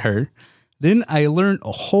married her, then I learned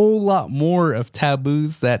a whole lot more of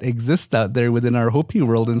taboos that exist out there within our Hopi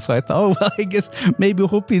world. And so I thought, I guess maybe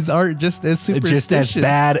Hopis aren't just as superstitious. Just as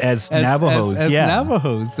bad as Navajos. As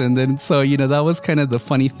Navajos. And then, so, that was kind of the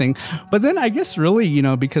funny thing. But then I guess really,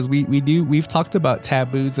 because we've talked about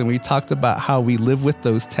taboos and we talked about how we live with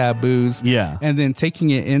those taboos. Yeah. And then taking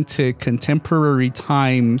it into contemporary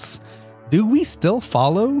times. Do we still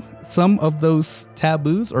follow some of those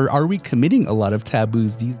taboos, or are we committing a lot of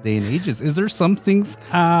taboos these day and ages? Is there some things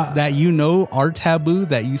that are taboo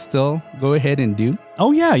that you still go ahead and do?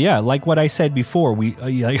 Oh, yeah. Like what I said before, we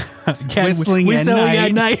whistling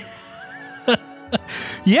at night.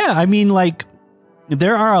 Yeah, I mean, like,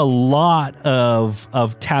 there are a lot of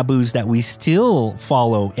taboos that we still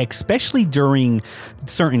follow, especially during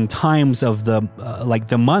certain times of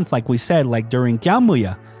the month, like we said, like during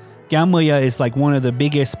Kiamuya. Kiamuya is like one of the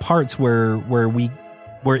biggest parts where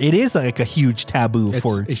it is like a huge taboo.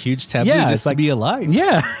 It's a huge taboo just to be alive.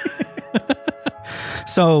 Yeah.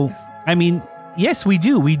 So, I mean, yes, we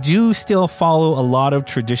do. We do still follow a lot of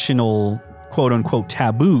traditional quote unquote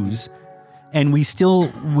taboos, and we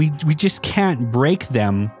just can't break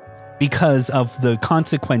them because of the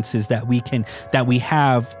consequences that we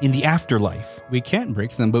have in the afterlife. We can't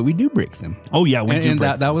break them, but we do break them. Oh yeah, we do. And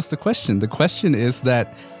that was the question. The question is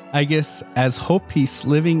that, I guess, as Hopis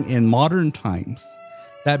living in modern times,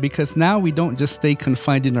 that because now we don't just stay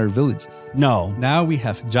confined in our villages. No. Now we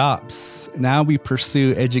have jobs. Now we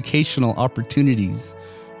pursue educational opportunities.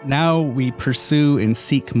 Now we pursue and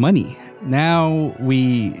seek money. Now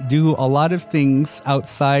we do a lot of things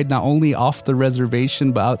outside, not only off the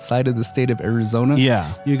reservation, but outside of the state of Arizona.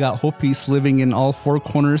 Yeah. You got Hopis living in all four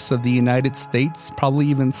corners of the United States, probably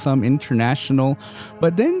even some international.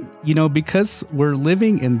 But then, because we're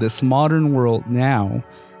living in this modern world now,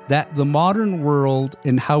 that the modern world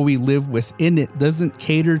and how we live within it doesn't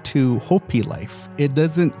cater to Hopi life. It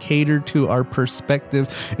doesn't cater to our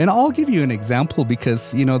perspective. And I'll give you an example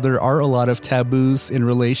because, there are a lot of taboos in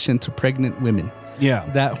relation to pregnant women. Yeah.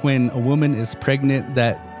 That when a woman is pregnant,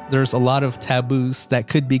 that there's a lot of taboos that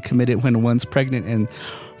could be committed when one's pregnant. And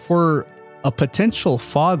for a potential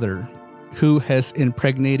father who has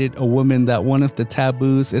impregnated a woman, that one of the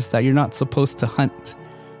taboos is that you're not supposed to hunt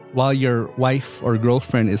while your wife or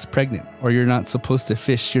girlfriend is pregnant, or you're not supposed to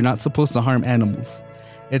fish, you're not supposed to harm animals.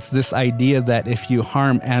 It's this idea that if you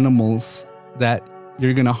harm animals, that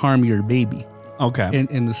you're going to harm your baby. Okay.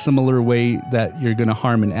 In the similar way that you're going to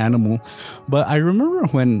harm an animal. But I remember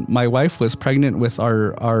when my wife was pregnant with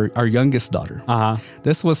our youngest daughter. Uh-huh.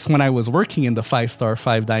 This was when I was working in the 5-star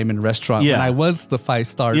 5-diamond restaurant. Yeah. When I was the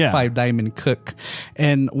 5-star 5-diamond cook.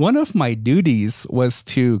 And one of my duties was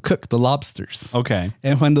to cook the lobsters. Okay.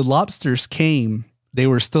 And when the lobsters came, they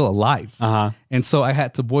were still alive. Uh-huh. And so I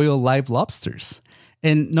had to boil live lobsters.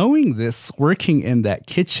 And knowing this, working in that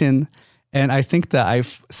kitchen, and I think that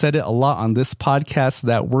I've said it a lot on this podcast,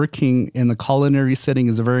 that working in the culinary setting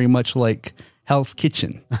is very much like Hell's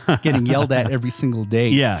Kitchen, getting yelled at every single day.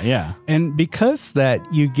 Yeah. And because that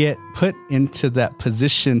you get put into that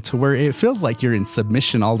position to where it feels like you're in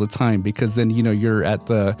submission all the time, because then, you're at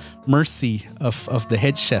the mercy of the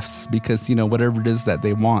head chefs, because, whatever it is that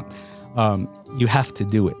they want, you have to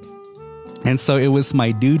do it. And so it was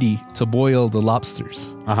my duty to boil the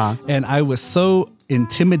lobsters. Uh-huh. And I was so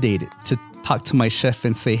intimidated to talk to my chef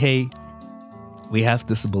and say, hey, we have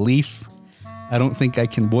this belief. I don't think I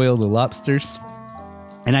can boil the lobsters.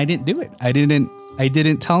 And I didn't do it. I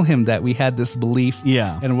didn't tell him that we had this belief.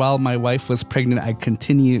 Yeah. And while my wife was pregnant, I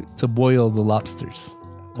continued to boil the lobsters.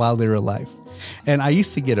 while they're alive. And I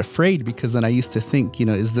used to get afraid because then I used to think,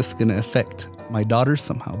 is this going to affect my daughter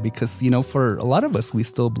somehow? Because, for a lot of us, we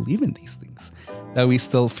still believe in these things, that we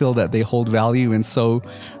still feel that they hold value. And so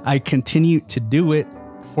I continued to do it.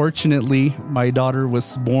 Fortunately, my daughter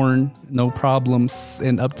was born, no problems.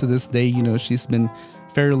 And up to this day, she's been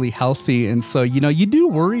fairly healthy. And so, you do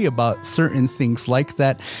worry about certain things like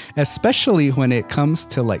that, especially when it comes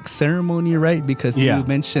to like ceremony, right? Because you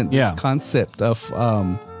mentioned this concept of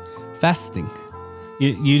fasting,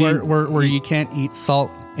 where you can't eat salt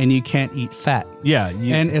and you can't eat fat. Yeah.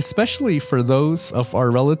 And especially for those of our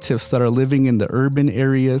relatives that are living in the urban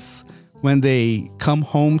areas, when they come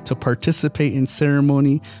home to participate in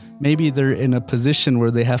ceremony, maybe they're in a position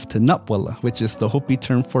where they have to napwala, which is the Hopi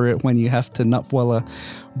term for it, when you have to napwala.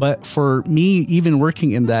 But for me, even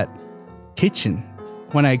working in that kitchen,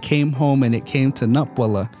 when I came home and it came to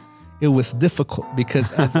napwala, it was difficult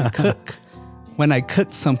because as a cook, when I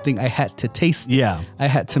cooked something, I had to taste it. Yeah. I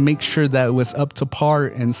had to make sure that it was up to par.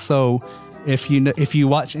 And so if you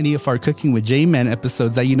watch any of our Cooking with J-Man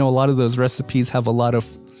episodes, that a lot of those recipes have a lot of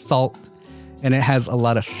salt and it has a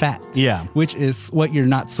lot of fat, which is what you're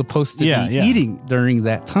not supposed to be eating during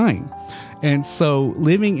that time. And so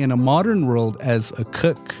living in a modern world as a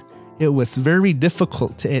cook, it was very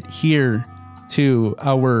difficult to adhere to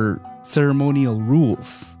our ceremonial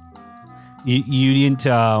rules. You didn't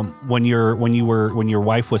when your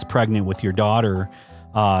wife was pregnant with your daughter,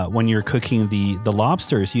 when you're cooking the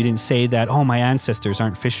lobsters, you didn't say that, oh, my ancestors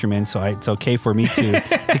aren't fishermen, so it's okay for me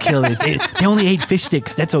to kill this. They only ate fish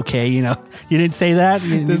sticks. That's okay. You didn't say that.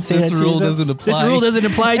 This rule doesn't apply. This rule doesn't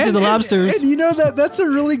apply to the lobsters. And that's a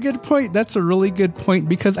really good point. That's a really good point,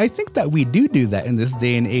 because I think that we do that in this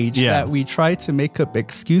day and age, that we try to make up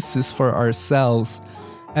excuses for ourselves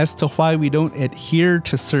as to why we don't adhere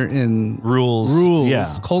to certain rules,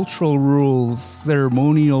 cultural rules,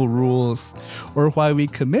 ceremonial rules, or why we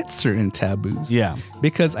commit certain taboos. Yeah.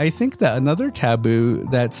 Because I think that another taboo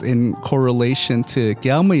that's in correlation to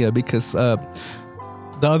Kiaumia, because the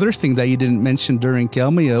other thing that you didn't mention during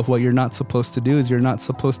Kiaumia, what you're not supposed to do is you're not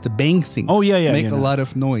supposed to bang things. Oh, yeah. Make a lot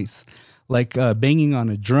of noise, like banging on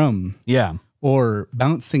a drum. Yeah. Or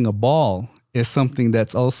bouncing a ball is something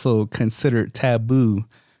that's also considered taboo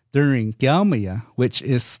during Kiaumia, which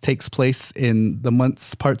takes place in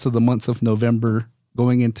parts of the months of November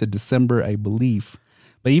going into December, I believe.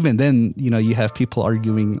 But even then, you have people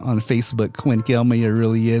arguing on Facebook when Kiaumia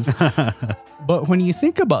really is. But when you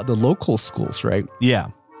think about the local schools, right? Yeah.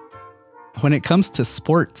 When it comes to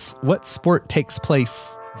sports, what sport takes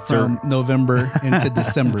place from November into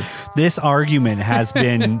December? This argument has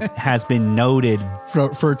been noted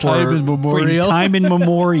for time immemorial. For time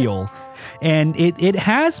immemorial. And it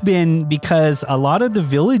has been because a lot of the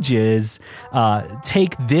villages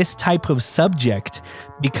take this type of subject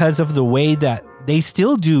because of the way that they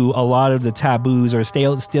still do a lot of the taboos, or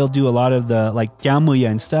still do a lot of the like Kiaumia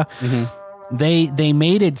and stuff. Mm-hmm. They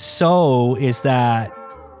made it so is that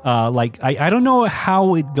I don't know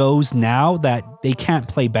how it goes now that they can't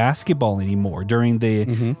play basketball anymore during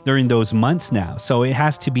those months now. So it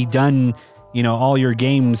has to be done, all your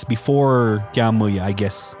games before Kiaumia, I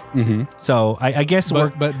guess. Mm-hmm. So I guess,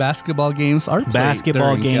 but basketball games are played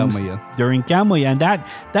during Kiaumia, and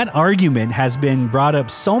that argument has been brought up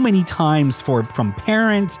so many times from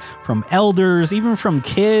parents, from elders, even from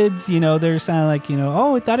kids. They're saying like,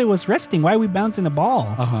 oh, I thought it was resting. Why are we bouncing a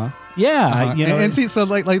ball? Yeah, and see, so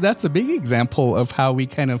like that's a big example of how we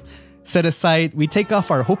kind of set aside. We take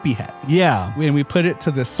off our Hopi hat, and we put it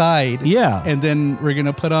to the side, and then we're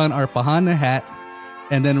gonna put on our Pahana hat,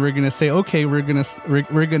 and then we're gonna say, okay, we're gonna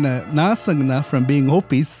nasangna from being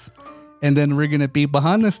Hopis, and then we're gonna be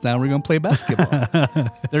Bahanas now. We're gonna play basketball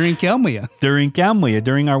during Kiaumia.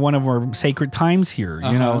 During one of our sacred times here,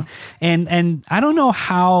 and I don't know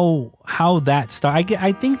how that started.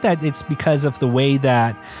 I think that it's because of the way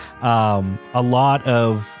that a lot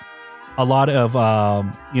of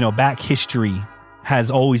back history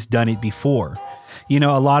has always done it before. A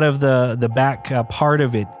lot of the back part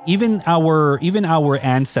of it, even our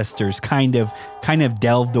ancestors kind of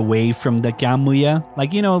delved away from the Kiaumia,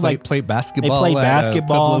 play basketball. They play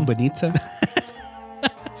basketball at Pueblo Bonita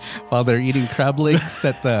while they're eating crab legs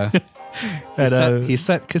at the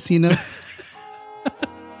Hisat Casino.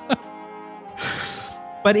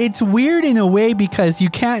 But it's weird in a way because you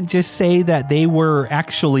can't just say that they were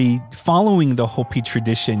actually following the Hopi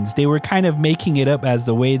traditions. They were kind of making it up as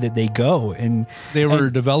the way that they go, and they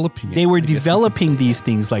were developing it. They were developing these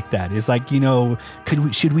things like that. It's like,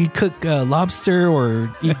 should we cook lobster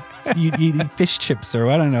or eat fish chips, or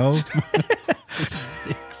I don't know.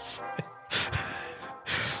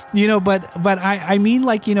 But I mean,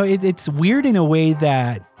 like, it's weird in a way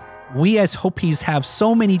that we as Hopis have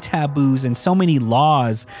so many taboos and so many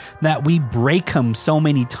laws that we break them so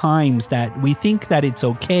many times that we think that it's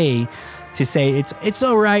okay to say it's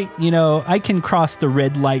all right. I can cross the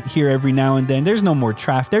red light here every now and then. There's no more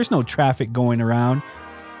traffic. There's no traffic going around.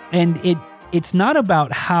 And it's not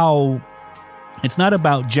about it's not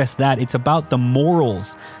about just that. It's about the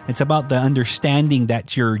morals. It's about the understanding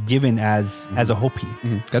that you're given as a Hopi.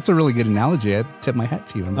 Mm-hmm. That's a really good analogy. I tip my hat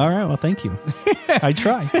to you on that. All right. Well, thank you. I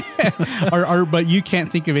try. But you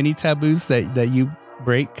can't think of any taboos that you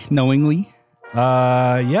break knowingly?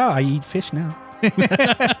 Yeah, I eat fish now.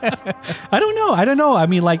 I don't know. I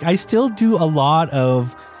mean, like, I still do a lot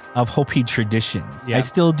of Hopi traditions. Yeah. I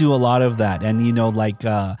still do a lot of that. And,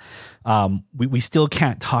 we still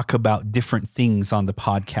can't talk about different things on the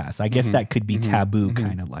podcast. I guess that could be taboo,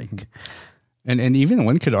 kind of like. And even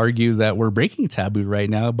one could argue that we're breaking taboo right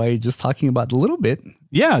now by just talking about a little bit.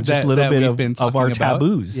 Yeah, just a little bit of our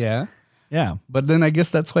taboos. Yeah. Yeah. But then I guess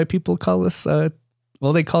that's why people call us,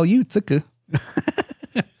 they call you Tsuku.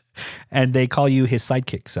 And they call you his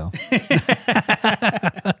sidekick, so.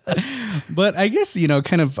 But I guess,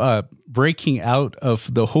 kind of breaking out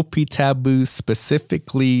of the Hopi taboo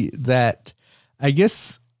specifically, that I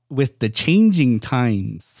guess with the changing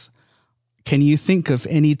times, can you think of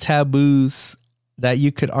any taboos that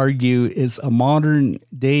you could argue is a modern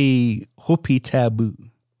day Hopi taboo?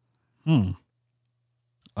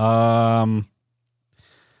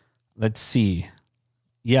 Let's see.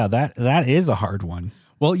 Yeah, that is a hard one.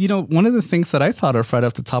 Well, one of the things that I thought of right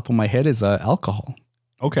off the top of my head is alcohol.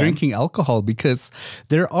 Okay. Drinking alcohol, because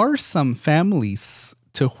there are some families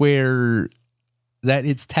to where that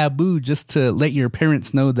it's taboo just to let your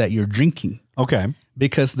parents know that you're drinking. Okay.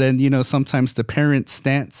 Because then, sometimes the parent's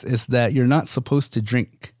stance is that you're not supposed to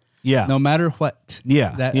drink. Yeah. No matter what.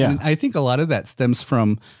 Yeah. And I think a lot of that stems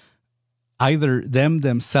from either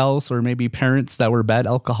themselves or maybe parents that were bad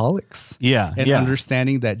alcoholics. Yeah. And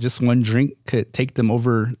understanding that just one drink could take them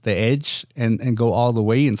over the edge and go all the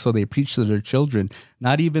way. And so they preach to their children,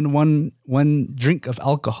 not even one drink of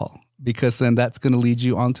alcohol, because then that's going to lead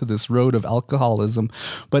you onto this road of alcoholism.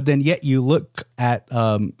 But then yet you look at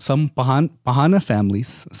some Pahana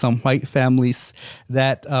families, some white families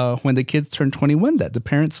that when the kids turn 21, that the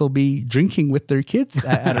parents will be drinking with their kids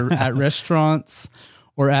at restaurants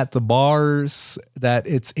or at the bars, that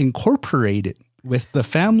it's incorporated with the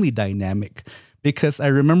family dynamic. Because I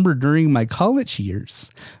remember during my college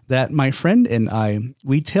years that my friend and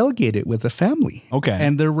we tailgated with a family. Okay.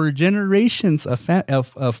 And there were generations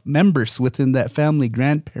of members within that family,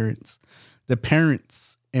 grandparents, the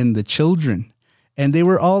parents, and the children. And they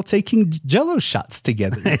were all taking Jell-O shots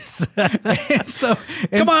together.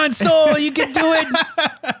 Come on, Soul, you can do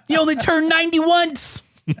it. You only turn 90 once.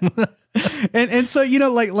 And so,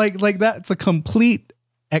 like that's a complete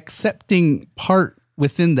accepting part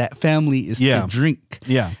within that family is to drink.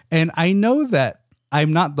 Yeah. And I know that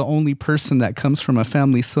I'm not the only person that comes from a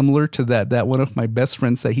family similar to that one of my best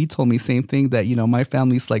friends, that he told me same thing, that, my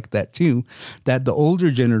family's like that too, that the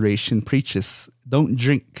older generation preaches, don't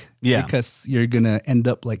drink because you're going to end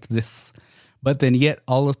up like this. But then yet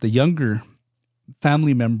all of the younger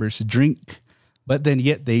family members drink, but then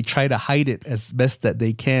yet they try to hide it as best that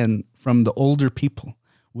they can from the older people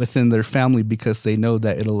within their family because they know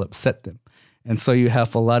that it'll upset them. And so you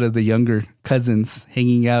have a lot of the younger cousins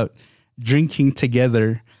hanging out, drinking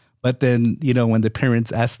together. But then, when the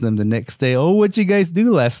parents ask them the next day, oh, what'd you guys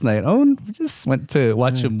do last night? Oh, we just went to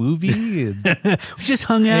watch a movie. And we just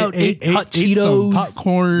hung out, ate hot Cheetos. Some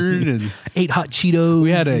popcorn. And ate hot Cheetos.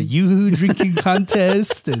 We had a Yoo-hoo drinking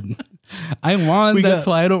contest. And I won. That's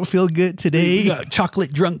why I don't feel good today. We got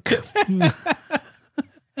chocolate drunk.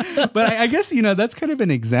 But I guess, that's kind of an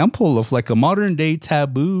example of like a modern day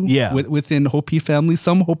taboo within Hopi families,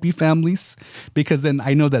 some Hopi families, because then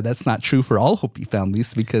I know that that's not true for all Hopi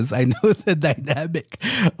families, because I know the dynamic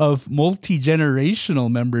of multi-generational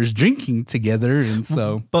members drinking together. And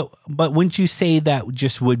so. But wouldn't you say that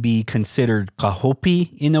just would be considered a Hopi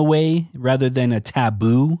in a way rather than a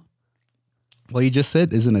taboo? Well, you just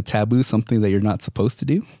said, isn't a taboo something that you're not supposed to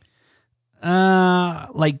do?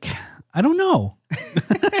 I don't know.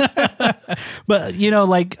 But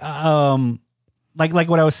like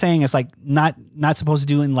what I was saying is like not supposed to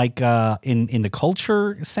do in like in the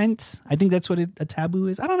culture sense. I think that's what a taboo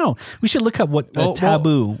is. I don't know. We should look up what a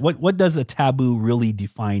taboo. What does a taboo really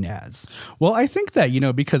define as? Well, I think that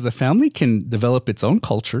because a family can develop its own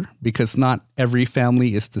culture, because not every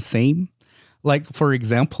family is the same. Like, for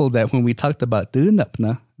example, that when we talked about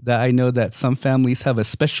Dunapna, that I know that some families have a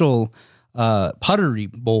special pottery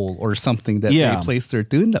bowl or something that they place their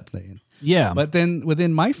tuna in. Yeah. But then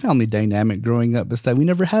within my family dynamic growing up is that we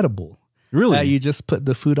never had a bowl. Really? That you just put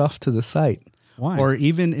the food off to the side. Why? Or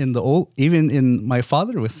even in my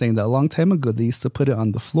father was saying that a long time ago, they used to put it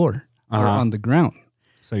on the floor or on the ground.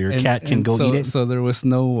 So your cat can go eat it? So there was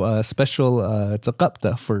no special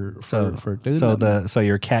tsakapta for tuna. So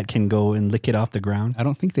your cat can go and lick it off the ground? I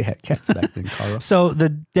don't think they had cats back then, Carl. So the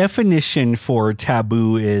definition for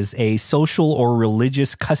taboo is a social or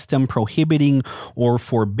religious custom prohibiting or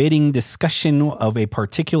forbidding discussion of a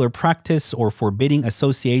particular practice or forbidding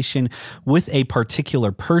association with a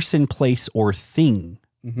particular person, place, or thing.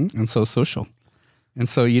 Mm-hmm. And so social. And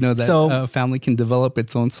so, that family can develop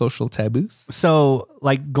its own social taboos. So,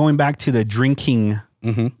 like going back to the drinking,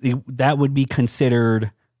 that would be considered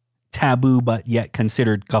taboo, but yet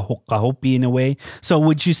considered kahopi in a way. So,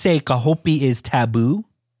 would you say kahopi is taboo?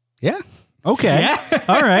 Yeah. Okay. Yeah.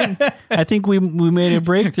 All right. I think we made a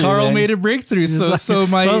breakthrough. Carl made a breakthrough. So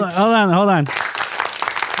my hold on.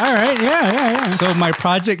 All right. Yeah. So my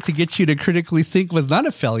project to get you to critically think was not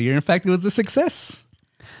a failure. In fact, it was a success.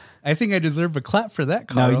 I think I deserve a clap for that,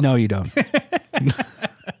 Carl. No, you don't.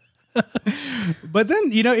 But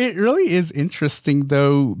then, it really is interesting,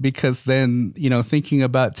 though, because then, thinking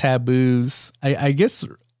about taboos, I guess,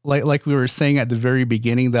 like we were saying at the very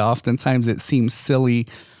beginning, that oftentimes it seems silly,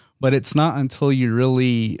 but it's not until you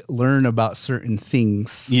really learn about certain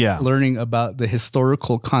things, learning about the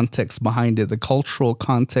historical context behind it, the cultural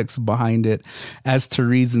context behind it, as to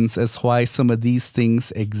reasons as why some of these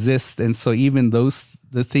things exist. And so even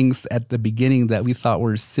the things at the beginning that we thought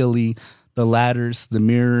were silly, the ladders, the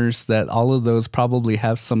mirrors, that all of those probably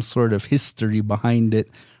have some sort of history behind it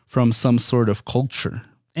from some sort of culture.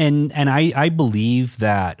 And I believe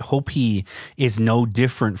that Hopi is no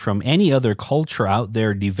different from any other culture out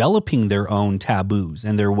there developing their own taboos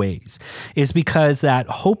and their ways. Is because that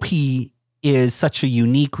Hopi is such a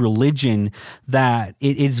unique religion that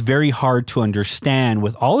it is very hard to understand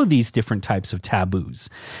with all of these different types of taboos.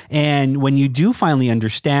 And when you do finally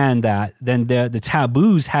understand that, then the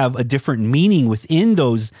taboos have a different meaning within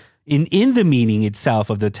those, in the meaning itself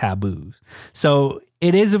of the taboos. So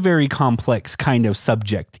it is a very complex kind of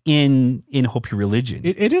subject in Hopi religion.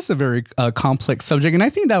 It is a very complex subject. And I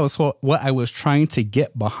think that was what I was trying to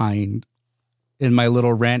get behind in my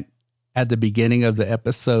little rant at the beginning of the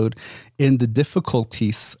episode, in the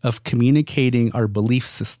difficulties of communicating our belief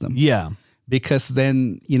system. Yeah. Because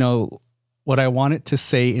then, what I wanted to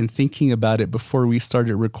say in thinking about it before we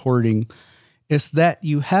started recording is that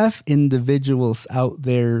you have individuals out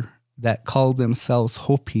there that call themselves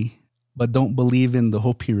Hopi, but don't believe in the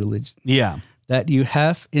Hopi religion. Yeah. That you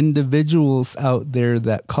have individuals out there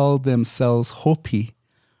that call themselves Hopi,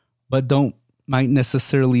 but might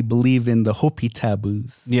necessarily believe in the Hopi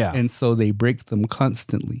taboos. Yeah. And so they break them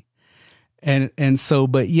constantly. And so,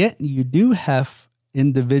 but yet you do have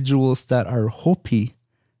individuals that are Hopi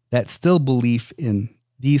that still believe in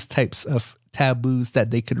these types of taboos that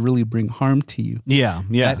they could really bring harm to you. Yeah.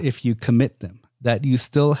 That if you commit them, that you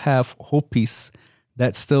still have Hopis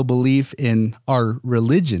that still believe in our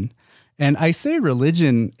religion. And I say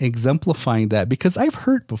religion exemplifying that because I've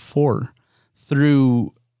heard before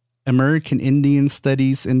through American Indian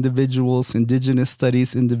studies individuals, indigenous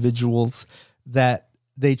studies individuals, that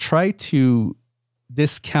they try to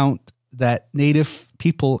discount that Native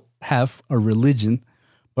people have a religion,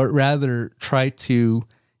 but rather try to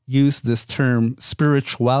use this term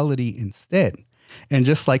spirituality instead. And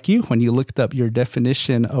just like you, when you looked up your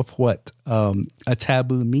definition of what a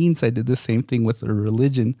taboo means, I did the same thing with a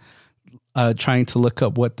religion, trying to look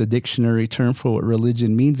up what the dictionary term for what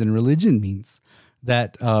religion means. And religion means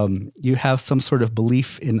that you have some sort of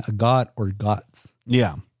belief in a god or gods.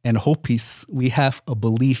 Yeah. And Hopis, we have a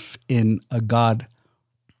belief in a god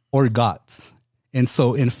or gods. And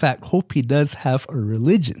so, in fact, Hopi does have a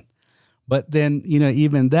religion. But then,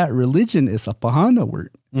 even that religion is a Pahana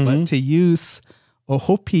word. Mm-hmm. But to use a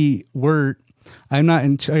Hopi word, I'm not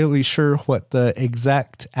entirely sure what the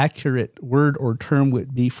exact accurate word or term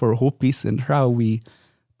would be for Hopis and how we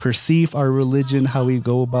perceive our religion, how we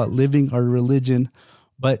go about living our religion.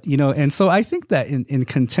 But, and so I think that in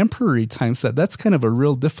contemporary times, that's kind of a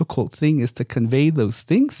real difficult thing, is to convey those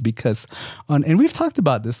things because, and we've talked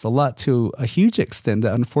about this a lot to a huge extent,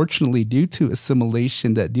 that unfortunately due to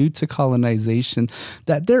assimilation, that due to colonization,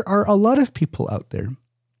 that there are a lot of people out there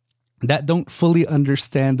that don't fully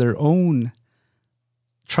understand their own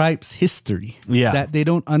tribe's history. Yeah. That they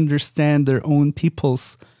don't understand their own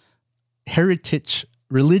people's heritage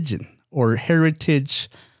religion or heritage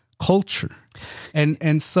culture.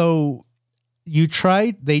 And so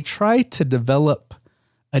they try to develop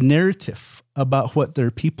a narrative about what their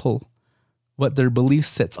belief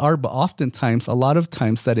sets are, but oftentimes, a lot of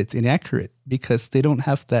times that it's inaccurate because they don't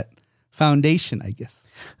have that foundation, I guess.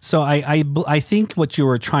 So I think what you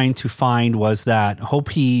were trying to find was that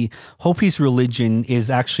Hopi's religion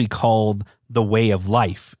is actually called the way of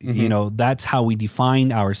life. You know, that's how we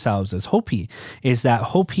define ourselves as Hopi, is that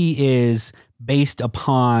Hopi is based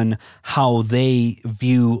upon how they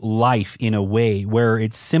view life in a way where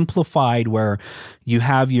it's simplified, where you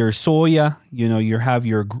have your soya, you know, you have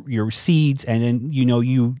your seeds, and then, you know,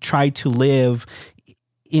 you try to live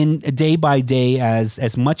in day by day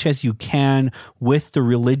as much as you can with the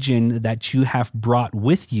religion that you have brought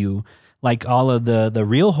with you, like all of the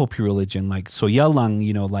real Hopi religion, like Soyalang,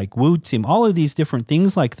 you know, like Wutim, all of these different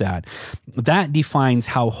things like that. That defines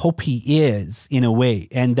how Hopi is in a way,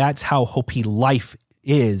 and that's how Hopi life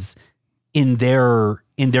is in their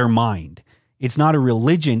mind. It's not a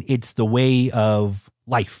religion; it's the way of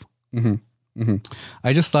life.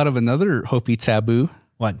 I just thought of another Hopi taboo.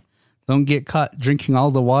 What? Don't get caught drinking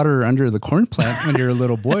all the water under the corn plant when you're a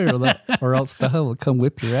little boy, or else the hell will come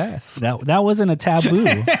whip your ass. That wasn't a taboo.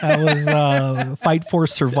 That was fight for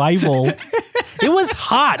survival. It was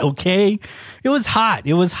hot, okay? It was hot.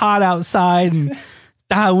 It was hot outside, and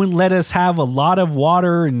that wouldn't let us have a lot of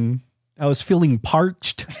water, and I was feeling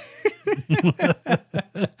parched.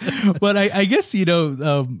 But I guess,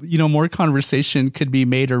 more conversation could be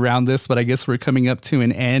made around this, but I guess we're coming up to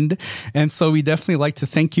an end. And so we definitely like to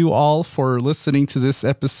thank you all for listening to this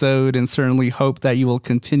episode, and certainly hope that you will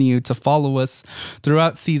continue to follow us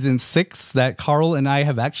throughout season 6, that Carl and I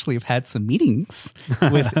have actually had some meetings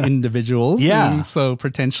with individuals. Yeah. And so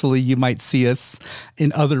potentially you might see us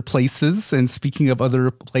in other places. And speaking of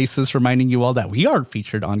other places, reminding you all that we are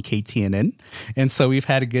featured on KTNN. And so we've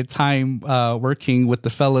had a good time working with the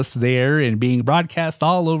fellas there and being broadcast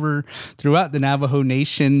all over throughout the Navajo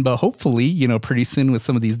Nation. But hopefully, pretty soon with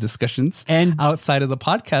some of these discussions and outside of the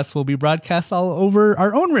podcast, will be broadcast all over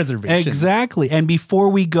our own reservation. Exactly. And before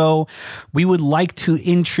we go, we would like to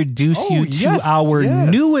introduce you to our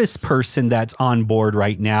newest person that's on board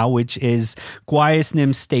right now, which is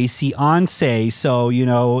Guayasnim Stacy Onse. So,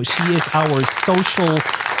 she is our social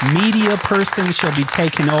media person. She'll be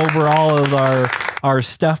taking over all of our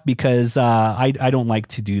stuff because I don't like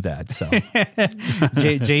to do that. So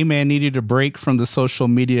J-Man needed a break from the social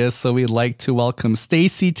media, so we'd like to welcome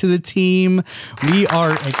Stacy to the team. We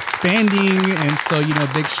are expanding, and so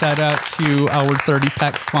big shout out to our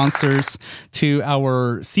 30-pack sponsors, to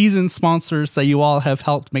our season sponsors that you all have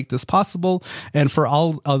helped make this possible, and for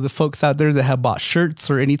all of the folks out there that have bought shirts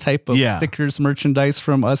or any type of stickers, merchandise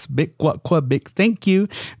from us, big thank you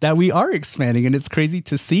that we are expanding. And it's crazy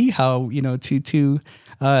to see how two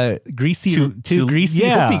greasy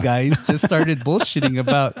Hopi guys just started bullshitting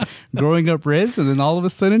about growing up res, and then all of a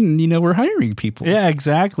sudden, we're hiring people. Yeah,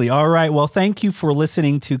 exactly. All right. Well, thank you for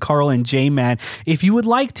listening to Carl and J-Man. If you would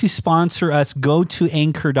like to sponsor us, go to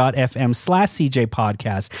anchor.fm/CJ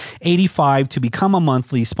Podcast 85 to become a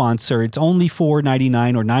monthly sponsor. It's only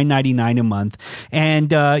 $4.99 or $9.99 a month,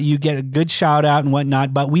 and you get a good shout out and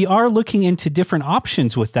whatnot. But we are looking into different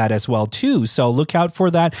options with that as well too. So look out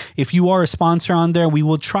for that. If you are a sponsor on there, we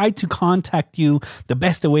will try to contact you the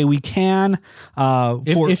best way we can.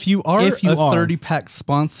 If you are a 30-pack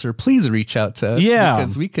sponsor, please reach out to us. Yeah,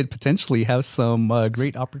 because we could potentially have some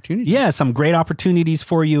great opportunities. Yeah, some great opportunities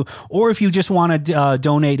for you. Or if you just want to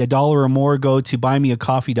donate $1 or more, go to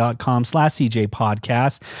buymeacoffee.com/CJ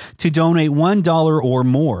Podcast to donate $1 or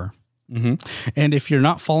more. And if you're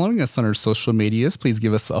not following us on our social medias, please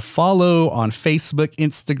give us a follow on Facebook,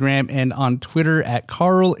 Instagram, and on Twitter at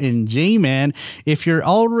Carl and J-Man. If you're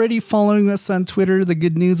already following us on Twitter, the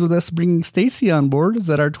good news with us bringing Stacy on board is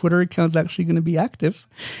that our Twitter account is actually going to be active.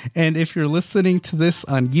 And if you're listening to this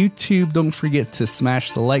on YouTube, don't forget to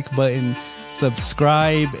smash the like button,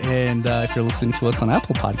 subscribe, and if you're listening to us on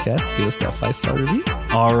Apple Podcasts, give us that 5-star review.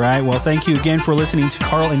 All right. Well, thank you again for listening to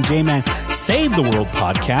Carl and J-Man Save the World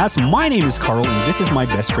podcast. My name is Carl, and this is my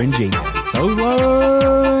best friend, J-Man. So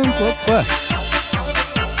long.